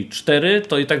 10 i 4,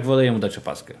 to i tak wolę jemu dać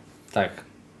opaskę. Tak.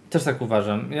 Też tak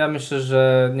uważam. Ja myślę,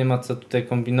 że nie ma co tutaj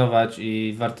kombinować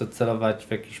i warto celować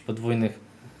w jakichś podwójnych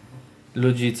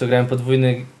ludzi, co grają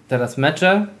podwójne teraz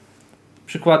mecze.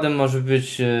 Przykładem może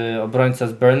być obrońca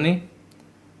z Burnley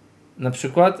na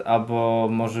przykład, albo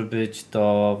może być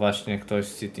to właśnie ktoś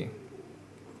z City.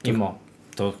 Imo.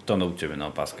 To kto u Ciebie na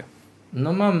opaskę?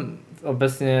 No mam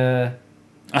obecnie...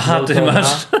 Aha, ty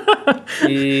masz...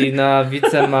 I na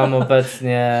wice mam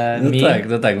obecnie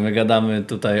No tak, my gadamy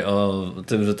tutaj o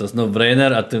tym, że to jest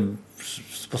no-brainer, a tym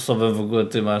sposobem w ogóle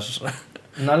ty masz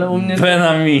no ale u mnie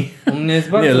U mnie jest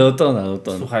bardzo... Nie, Lutona.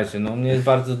 Słuchajcie, no u mnie jest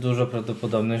bardzo dużo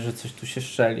prawdopodobność, że coś tu się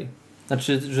strzeli.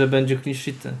 Znaczy, że będzie clean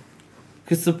sheety.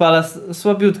 Crystal Palace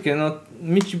słabiutkie, no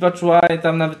Michi Batshuayi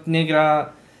tam nawet nie gra.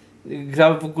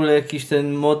 Grał w ogóle jakiś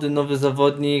ten młody, nowy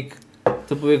zawodnik.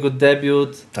 To był jego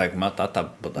debiut. Tak, Matata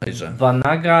bodajże.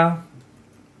 Banaga.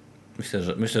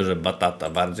 Myślę, że Batata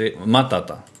bardziej.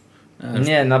 Matata.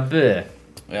 Nie, na by.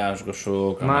 Ja już go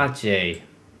szukam. Maciej.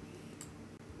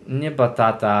 Nie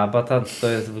Batata. Batata to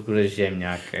jest w ogóle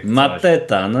ziemniak.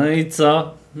 Mateta, no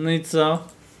i co?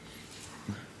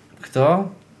 Kto?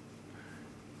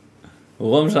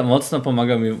 Łomża mocno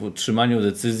pomaga mi w utrzymaniu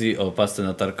decyzji o opasce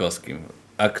na Tarkowskim.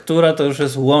 A która to już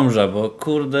jest Łomża, bo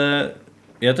kurde,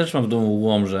 ja też mam w domu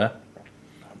Łomżę.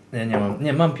 Ja nie mam.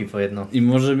 Nie, mam piwo jedno. I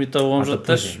może mi to Łomża to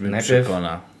też mnie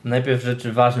przekona. Najpierw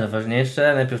rzeczy ważne,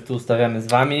 ważniejsze. Najpierw tu ustawiamy z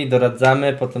wami,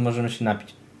 doradzamy, potem możemy się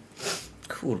napić.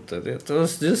 Kurde, to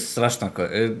jest straszna.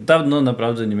 Dawno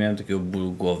naprawdę nie miałem takiego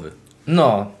bólu głowy.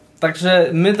 No, także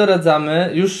my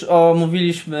doradzamy. Już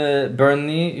omówiliśmy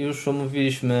Burnley, już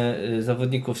omówiliśmy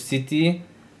zawodników City.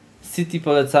 City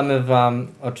polecamy wam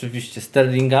oczywiście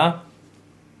Sterlinga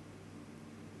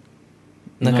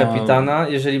na kapitana,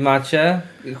 jeżeli macie.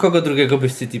 Kogo drugiego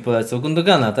byś City polecał?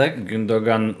 Gundogana, tak?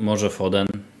 Gündogan, może Foden.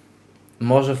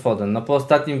 Może Foden. No po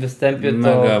ostatnim występie to...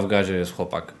 Mega w gazie jest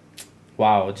chłopak.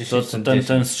 Wow, 10 To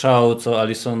ten strzał, co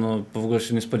Alisson no, w ogóle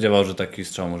się nie spodziewał, że taki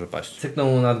strzał może paść. Cyknął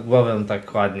mu nad głowę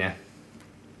tak ładnie.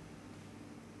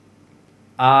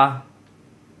 A...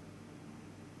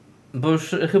 Bo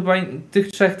już chyba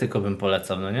tych trzech tylko bym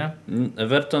polecał, no nie?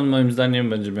 Everton moim zdaniem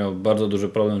będzie miał bardzo duży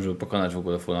problem, żeby pokonać w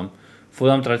ogóle Fulham.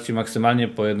 Fulham traci maksymalnie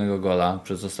po 1 gola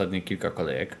przez ostatnie kilka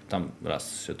kolejek. Tam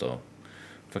raz się to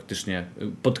faktycznie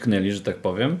potknęli, że tak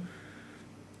powiem.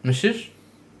 Myślisz?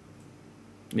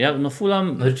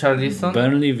 Fulham, Richarlison?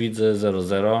 Burnley widzę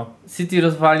 0-0. City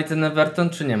rozwali ten Everton,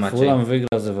 czy nie macie? Fulham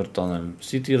wygra z Evertonem.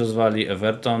 City rozwali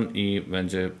Everton i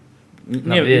będzie...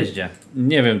 Na wyjeździe.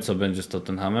 Nie wiem, co będzie z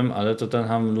Tottenhamem, ale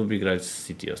Tottenham lubi grać z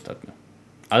City ostatnio.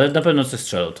 Ale na pewno coś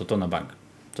strzelą, to na bank.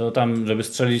 To tam, żeby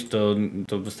strzelić,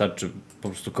 to wystarczy po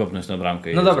prostu kopnąć na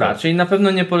bramkę. No dobra, czyli na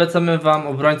pewno nie polecamy wam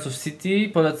obrońców City,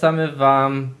 polecamy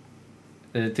wam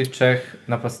tych trzech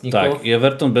napastników. Tak, i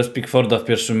Everton bez Pickforda w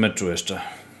pierwszym meczu jeszcze.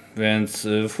 Więc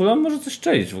Fulham może coś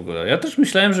strzelić w ogóle. Ja też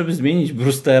myślałem, żeby zmienić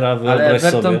Brewstera, ale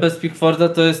Everton sobie. Bez Pickforda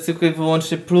to jest tylko i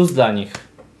wyłącznie plus dla nich.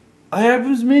 A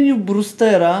jakbym zmienił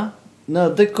Brewstera na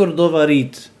Decordowa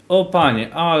Reed. O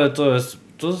panie, ale to jest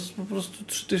po prostu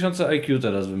 3000 IQ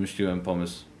teraz wymyśliłem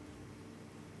pomysł.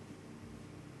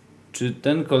 Czy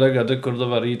ten kolega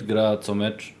Decordowa Reed gra co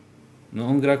mecz? No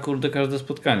on gra kurde każde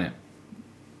spotkanie.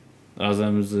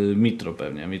 Razem z Mitro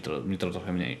pewnie. Mitro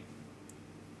trochę mniej.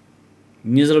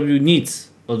 Nie zrobił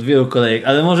nic od wielu kolejek,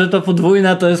 ale może to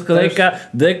podwójna to jest kolejka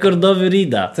Decordowy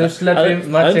Reeda. To już lepiej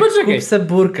Maciek, kup se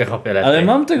burkę chopie lepiej. Ale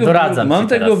mam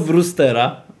tego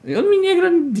Brewstera i on mi nie gra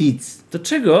nic. To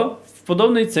czego w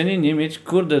podobnej cenie nie mieć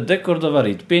kurde Decordowa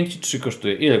Reed? 5,3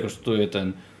 kosztuje. Ile kosztuje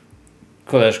ten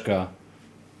koleżka?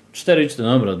 4,4,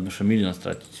 dobra, muszę 1 000 000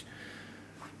 stracić.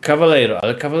 Cavaleiro,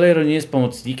 ale Cavaleiro nie jest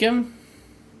pomocnikiem?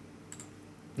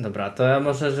 Dobra, to ja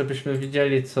może żebyśmy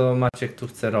widzieli co Maciek tu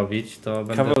chce robić, to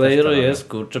będę Cavaleiro jest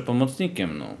kurczę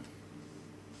pomocnikiem, no.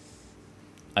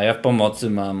 A ja w pomocy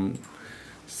mam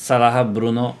Salaha,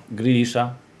 Bruno,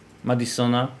 Grealisha,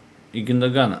 Madisona i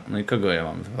Gündogana. No i kogo ja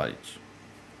mam wywalić?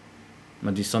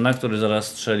 Madisona, który zaraz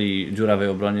strzeli dziurawej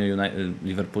obronie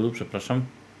Liverpoolu, przepraszam.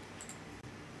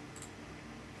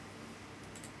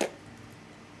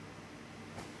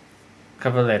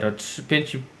 Cavaleiro,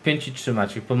 5,3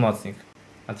 Maciek, pomocnik.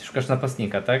 A ty szukasz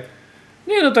napastnika, tak?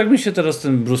 Nie, no tak mi się teraz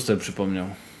ten Brewster przypomniał.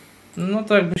 No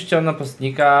to jakbyś chciał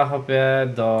napastnika, hopie,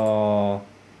 do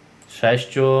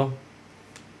 6,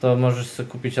 to możesz sobie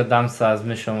kupić Adamsa z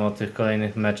myślą o tych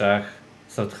kolejnych meczach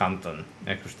Southampton,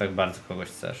 jak już tak bardzo kogoś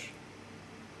chcesz.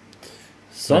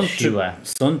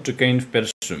 Son czy Kane w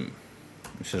pierwszym?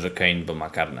 Myślę, że Kane, bo ma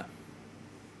karne.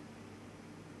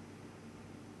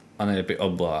 A najlepiej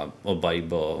obaj,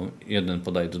 bo jeden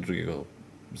podaje do drugiego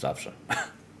zawsze.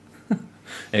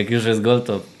 Jak już jest gol,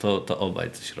 to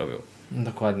obaj coś robią.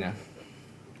 Dokładnie.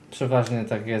 Przeważnie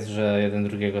tak jest, że jeden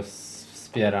drugiego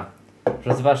wspiera.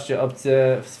 Rozważcie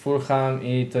opcję z Fulham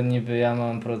i to niby ja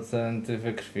mam procenty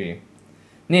we krwi.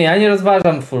 Nie, ja nie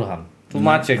rozważam Fulham. Tu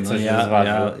Maciek coś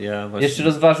rozważył. Właśnie... Jeszcze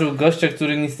rozważył gościa,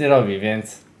 który nic nie robi,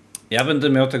 więc... Ja będę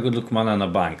miał tego Lukmana na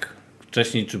bank.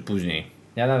 Wcześniej czy później.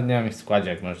 Ja nawet nie mam ich w składzie,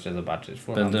 jak możecie zobaczyć.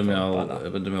 Będę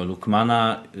miał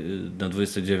Lukmana na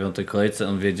 29 kolejce,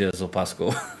 on wiedzie z opaską.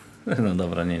 No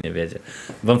dobra, nie wiedzie.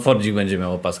 Bamfordzik będzie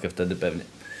miał opaskę wtedy pewnie.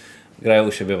 Grają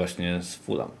u siebie właśnie z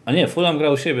Fulham. A nie, Fulham gra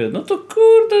u siebie. No to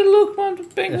kurde, Lukman,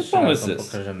 piękny pomysł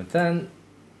jest. Pokażemy ten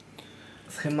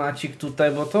schemacik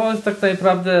tutaj, bo to jest tak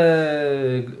naprawdę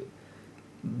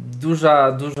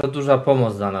duża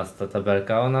pomoc dla nas ta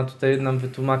tabelka. Ona tutaj nam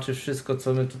wytłumaczy wszystko,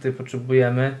 co my tutaj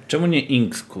potrzebujemy. Czemu nie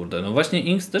Inks, kurde? No właśnie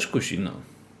Inks też kusi, no.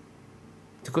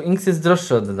 Tylko Inks jest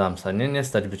droższy od Adamsa, nie? Nie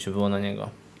stać by cię było na niego.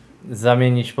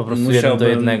 Zamienić po prostu 1 do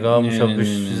 1, musiałbyś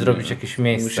zrobić jakieś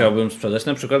miejsce. Musiałbym sprzedać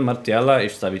na przykład Martiala i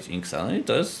wstawić Inksa, no i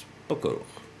to jest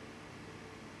pokoruch.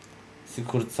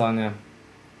 Sigurdsonie.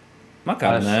 Ma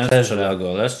karne, strzela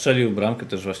gole, strzelił bramkę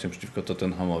też właśnie przeciwko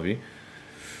Tottenhamowi.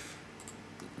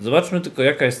 Zobaczmy tylko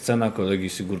jaka jest cena kolegi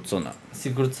Sigurdssona.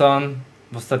 Sigurdsson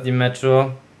w ostatnim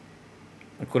meczu...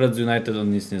 Akurat z United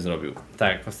on nic nie zrobił.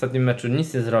 Tak, w ostatnim meczu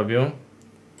nic nie zrobił.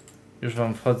 Już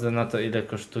wam wchodzę na to, ile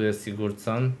kosztuje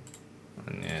Sigurdsson.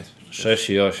 Nie jest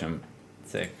 6,8.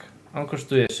 Cyk. On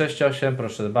kosztuje 6,8,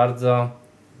 proszę bardzo.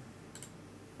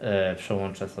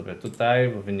 Przełączę sobie tutaj,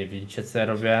 bo wy nie widzicie, co ja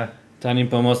robię. Tani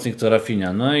pomocnik to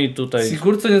Rafinha. No i tutaj...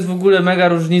 Sigurdsson jest w ogóle mega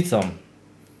różnicą.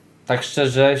 Tak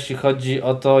szczerze, jeśli chodzi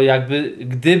o to,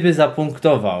 gdyby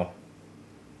zapunktował.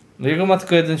 No jego ma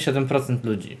tylko 1,7%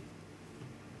 ludzi.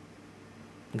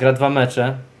 Gra 2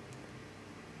 mecze.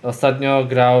 Ostatnio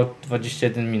grał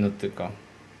 21 minut tylko.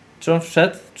 Czy on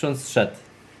wszedł, czy on zszedł?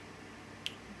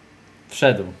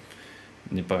 Wszedł.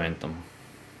 Nie pamiętam.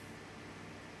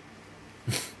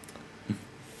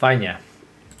 Fajnie.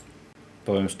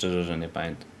 Powiem szczerze, że nie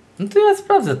pamiętam. No to ja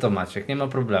sprawdzę to, Maciek, nie ma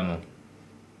problemu.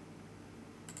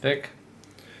 Tak?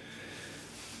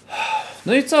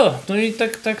 No i co? No i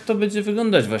tak to będzie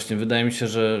wyglądać właśnie. Wydaje mi się,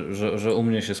 że u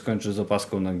mnie się skończy z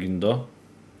opaską na Gindo.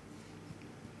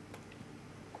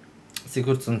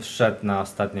 Sigurdsson wszedł na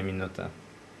ostatnią minutę.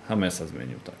 Hamesa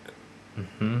zmienił, tak.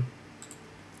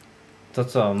 To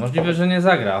co? Możliwe, że nie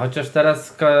zagra. Chociaż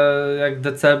teraz jak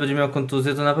DCL będzie miał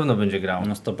kontuzję, to na pewno będzie grał.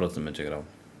 Na 100% będzie grał.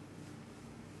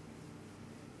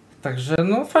 Także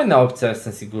no fajna opcja jest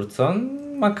ten Sigurdsson.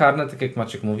 Ma karne, tak jak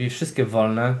Maciek mówi, wszystkie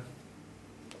wolne.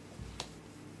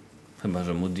 Chyba,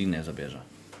 że mu Digne zabierze.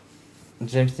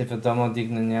 James nie wiadomo,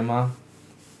 Digny nie ma.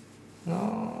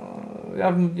 No,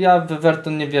 ja w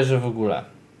Everton nie wierzę w ogóle.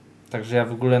 Także ja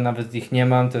w ogóle nawet ich nie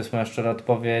mam, to jest moja szczera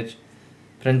odpowiedź.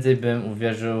 Prędzej bym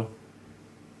uwierzył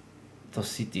to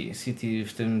City. City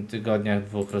w tym tygodniach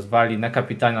 2 rozwali. Na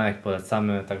kapitana jak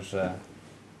polecamy, także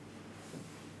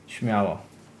śmiało.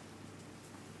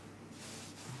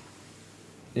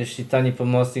 Jeśli tani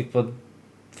pomocnik pod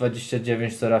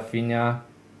 29 to Rafinha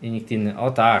i nikt inny.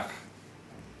 O tak.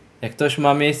 Jak ktoś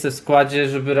ma miejsce w składzie,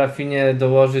 żeby Rafinha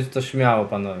dołożyć, to śmiało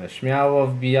panowie. Śmiało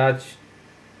wbijać.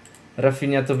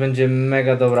 Rafinha to będzie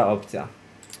mega dobra opcja.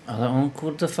 Ale on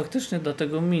kurde faktycznie do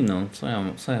tego minął.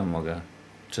 Co ja mogę?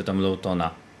 Czy tam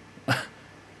Lowtona?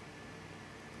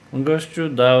 Gościu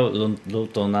dał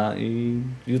Lowtona i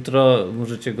jutro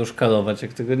możecie go szkalować,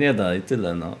 jak tego nie da i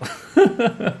tyle, no.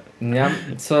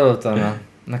 Co to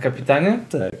na kapitanie?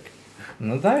 Tak.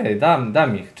 No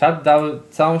dam ich. Czat dał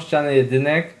całą ścianę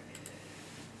jedynek.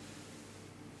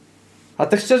 A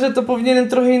tak szczerze to powinienem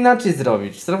trochę inaczej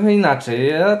zrobić. Trochę inaczej.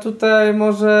 Ja tutaj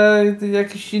może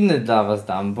jakiś inny dla was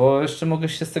dam, bo jeszcze mogę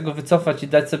się z tego wycofać i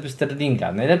dać sobie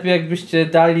Sterlinga. Najlepiej jakbyście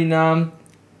dali nam...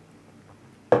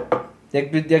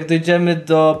 Jak dojdziemy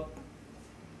do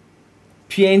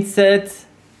 500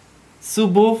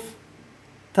 subów,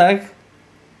 tak?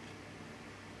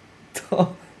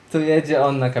 To jedzie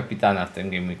on na kapitana w tym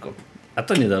GameWeeku. A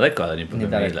to niedaleko, ale nie powiemy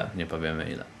Niedaleko. ile. Nie powiemy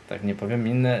ile. Tak, nie powiem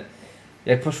inne.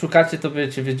 Jak poszukacie, to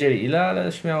będziecie wiedzieli ile,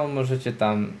 ale śmiało możecie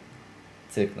tam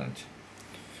cyknąć.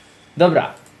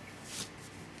 Dobra.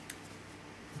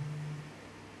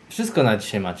 Wszystko na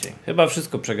dzisiaj, Maciej. Chyba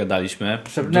wszystko przegadaliśmy.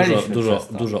 Przepnęliśmy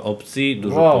Dużo opcji,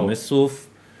 dużo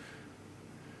pomysłów.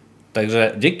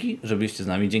 Także dzięki, że byliście z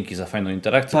nami. Dzięki za fajną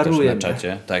interakcję Parujemy. też na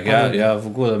czacie. Tak, ja w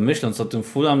ogóle myśląc o tym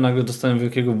Fulham nagle dostałem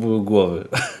wielkiego bólu głowy.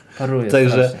 Paruje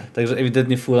Także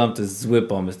ewidentnie Fulham to jest zły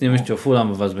pomysł. Nie myślcie o Fulham,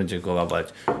 bo was będzie głowa boleć.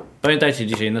 Pamiętajcie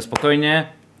dzisiaj na spokojnie.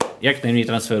 Jak najmniej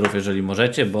transferów, jeżeli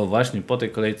możecie, bo właśnie po tej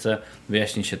kolejce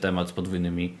wyjaśni się temat z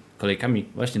podwójnymi kolejkami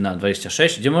właśnie na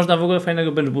 26, gdzie można w ogóle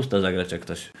fajnego bench boosta zagrać, jak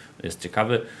ktoś jest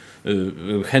ciekawy,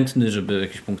 chętny, żeby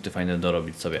jakieś punkty fajne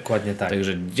dorobić sobie. Dokładnie tak.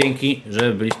 Także dzięki,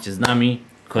 że byliście z nami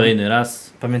kolejny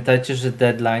raz. Pamiętajcie, że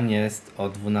deadline jest o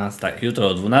 12. Tak, jutro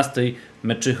o 12,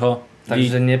 meczycho.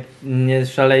 Także nie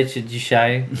szalejcie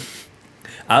dzisiaj.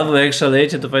 Albo jak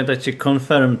szalejecie, to pamiętajcie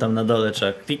confirm tam na dole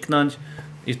trzeba kliknąć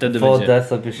i wtedy Wodę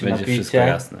sobie się będzie wszystko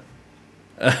jasne.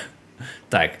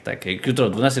 Tak, jak jutro o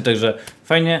 12, także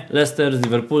fajnie, Leicester z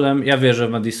Liverpoolem, ja wierzę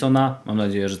w Madisona, mam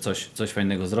nadzieję, że coś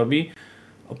fajnego zrobi.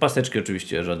 Opaseczki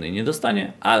oczywiście żadnej nie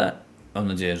dostanie, ale mam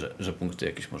nadzieję, że punkty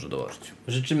jakieś może dołożyć.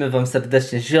 Życzymy wam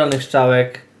serdecznie zielonych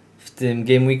strzałek w tym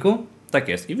Game Weeku. Tak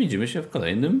jest i widzimy się w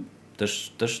kolejnym,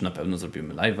 też na pewno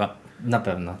zrobimy live'a. Na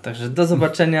pewno, także do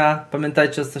zobaczenia,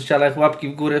 pamiętajcie o socialach, łapki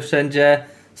w górę wszędzie,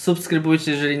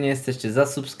 subskrybujcie, jeżeli nie jesteście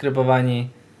zasubskrybowani.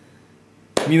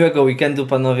 Miłego weekendu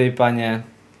panowie i panie,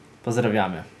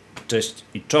 pozdrawiamy. Cześć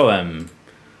i czołem.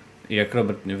 I jak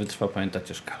Robert nie wytrwa,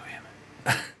 pamiętacie, szkalujemy.